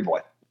 I'm a prairie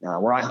boy.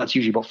 Where I hunt's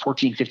usually about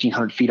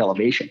 1,500 feet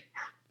elevation.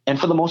 And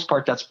for the most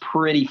part, that's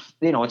pretty,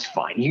 it's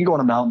fine. You can go on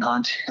a mountain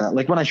hunt.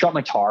 Like when I shot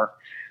my tar,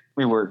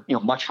 we were,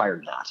 much higher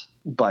than that.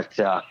 But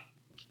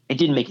it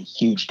didn't make a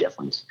huge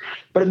difference.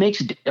 But it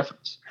makes a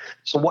difference.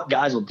 So what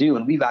guys will do,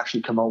 and we've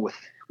actually come out with,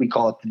 we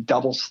call it the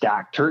double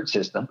stack turret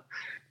system.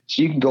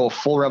 So you can go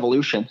full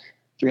revolution,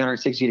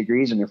 360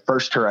 degrees on your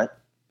first turret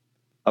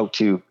out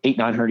to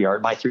 800-900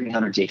 yards. My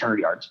 300 to 800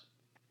 yards.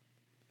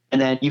 And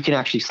then you can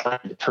actually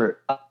slide the turret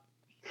up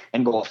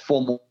and go a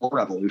full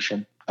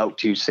revolution out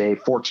to, say,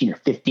 1,400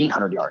 or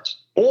 1,500 yards.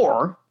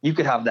 Or you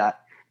could have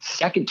that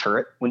second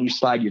turret, when you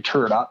slide your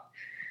turret up,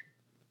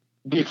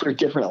 be for a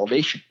different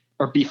elevation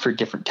or be for a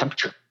different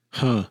temperature.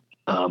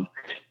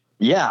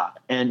 Yeah.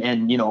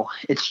 And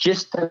it's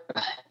just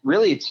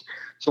really,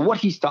 so what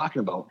he's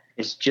talking about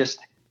is just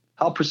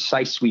how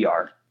precise we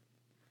are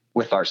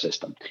with our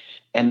system.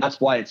 And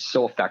that's why it's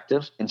so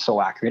effective and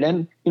so accurate.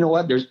 And you know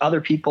what? There's other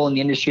people in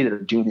the industry that are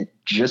doing it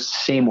just the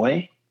same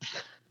way,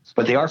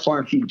 but they are far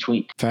and few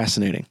between.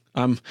 Fascinating.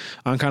 I'm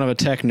kind of a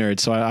tech nerd,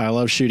 so I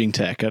love shooting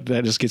tech.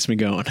 That just gets me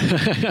going.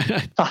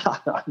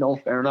 No,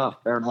 fair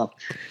enough.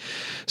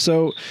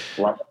 So,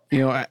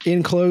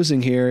 in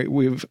closing here,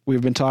 we've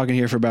been talking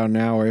here for about an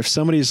hour. If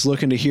somebody's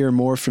looking to hear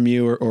more from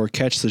you or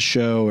catch the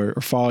show or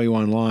follow you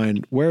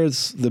online,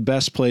 where's the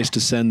best place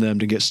to send them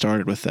to get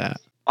started with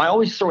that? I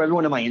always throw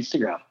everyone to my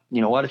Instagram.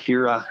 You know what? If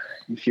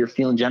you're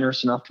feeling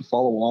generous enough to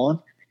follow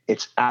along,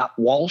 it's at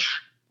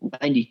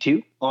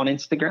Walsh92 on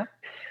Instagram.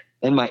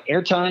 And my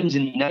air times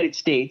in the United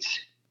States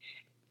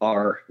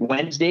are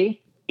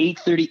Wednesday,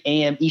 8:30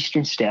 a.m.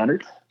 Eastern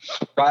Standard,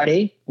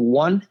 Friday,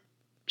 1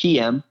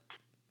 p.m.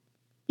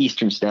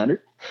 Eastern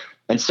Standard,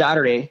 and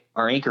Saturday,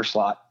 our anchor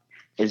slot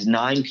is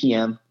 9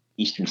 p.m.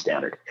 Eastern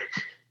Standard.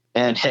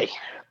 And hey,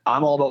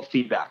 I'm all about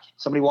feedback.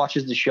 Somebody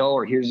watches the show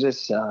or hears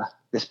this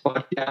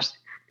podcast,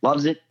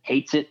 loves it,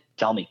 hates it,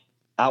 tell me.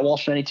 At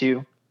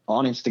Walsh92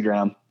 on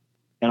Instagram,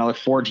 and I look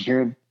forward to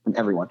hearing from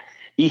everyone.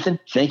 Ethan,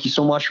 thank you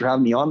so much for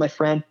having me on, my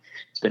friend.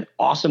 It's been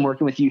awesome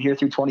working with you here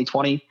through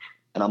 2020,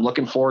 and I'm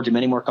looking forward to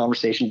many more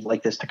conversations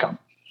like this to come.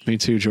 Me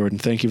too, Jordan.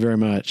 Thank you very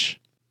much.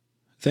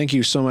 Thank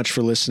you so much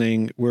for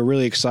listening. We're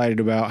really excited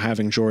about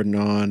having Jordan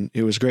on.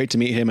 It was great to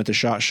meet him at the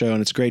SHOT Show,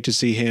 and it's great to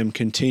see him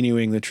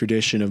continuing the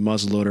tradition of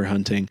muzzleloader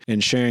hunting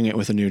and sharing it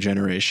with a new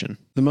generation.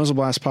 The Muzzle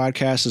Blast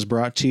podcast is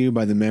brought to you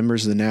by the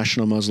members of the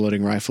National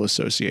Muzzleloading Rifle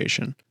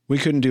Association. We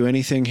couldn't do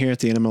anything here at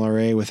the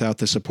NMLRA without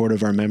the support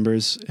of our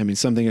members. I mean,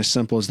 something as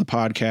simple as the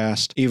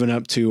podcast, even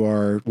up to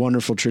our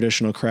wonderful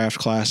traditional craft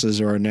classes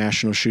or our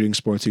national shooting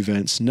sports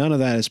events. None of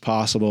that is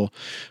possible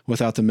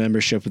without the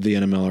membership of the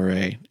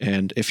NMLRA.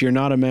 And if you're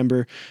not a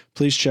member,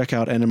 please check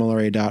out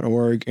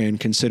nmlra.org and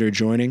consider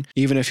joining.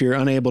 Even if you're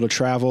unable to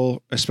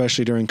travel,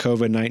 especially during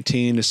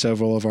COVID-19, to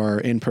several of our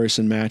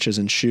in-person matches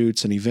and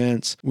shoots and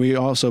events, we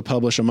also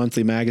publish a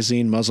monthly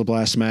magazine, Muzzle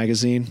Blast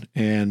Magazine,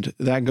 and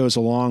that goes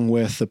along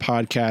with the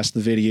podcast, the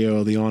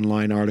video, the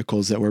online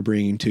articles that we're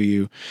bringing to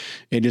you.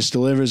 It just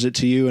delivers it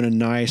to you in a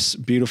nice,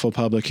 beautiful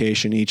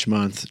publication each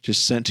month,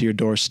 just sent to your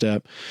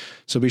doorstep.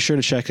 So be sure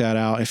to check that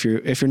out. If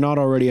you're not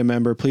already a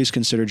member, please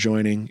consider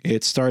joining.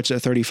 It starts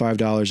at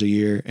 $35 a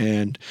year,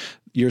 and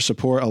your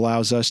support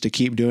allows us to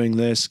keep doing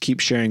this, keep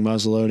sharing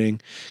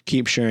muzzleloading,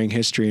 keep sharing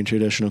history and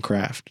traditional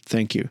craft.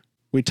 Thank you.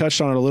 We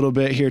touched on it a little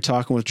bit here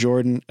talking with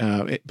Jordan,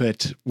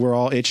 but we're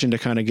all itching to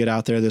kind of get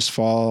out there this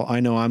fall.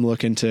 I know I'm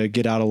looking to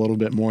get out a little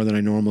bit more than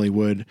I normally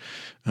would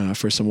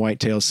for some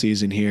whitetail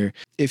season here.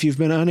 If you've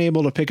been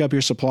unable to pick up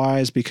your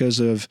supplies because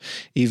of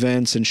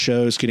events and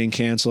shows getting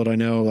canceled, I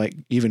know like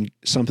even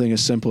something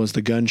as simple as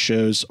the gun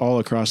shows all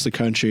across the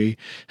country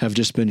have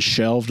just been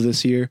shelved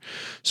this year.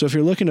 So if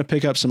you're looking to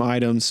pick up some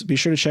items, be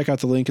sure to check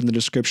out the link in the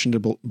description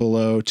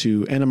below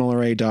to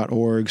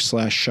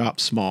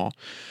nmlra.org/shopsmall.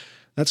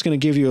 That's going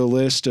to give you a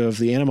list of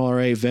the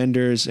NMLRA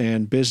vendors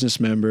and business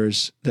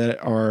members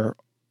that are,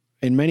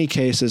 in many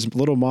cases,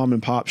 little mom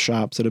and pop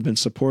shops that have been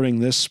supporting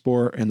this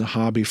sport and the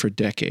hobby for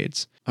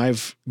decades.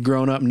 I've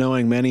grown up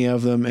knowing many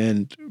of them,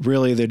 and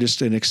really they're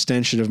just an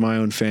extension of my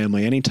own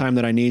family. Anytime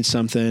that I need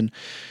something,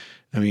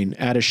 I mean,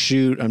 at a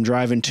shoot, I'm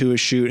driving to a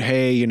shoot.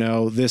 Hey, you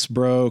know, this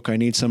broke. I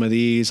need some of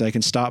these. I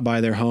can stop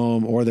by their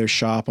home or their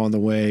shop on the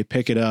way,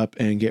 pick it up,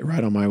 and get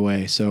right on my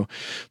way. So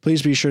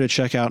please be sure to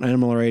check out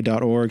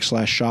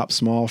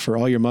nmlra.org/shopsmall for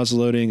all your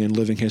muzzleloading and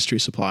living history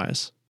supplies.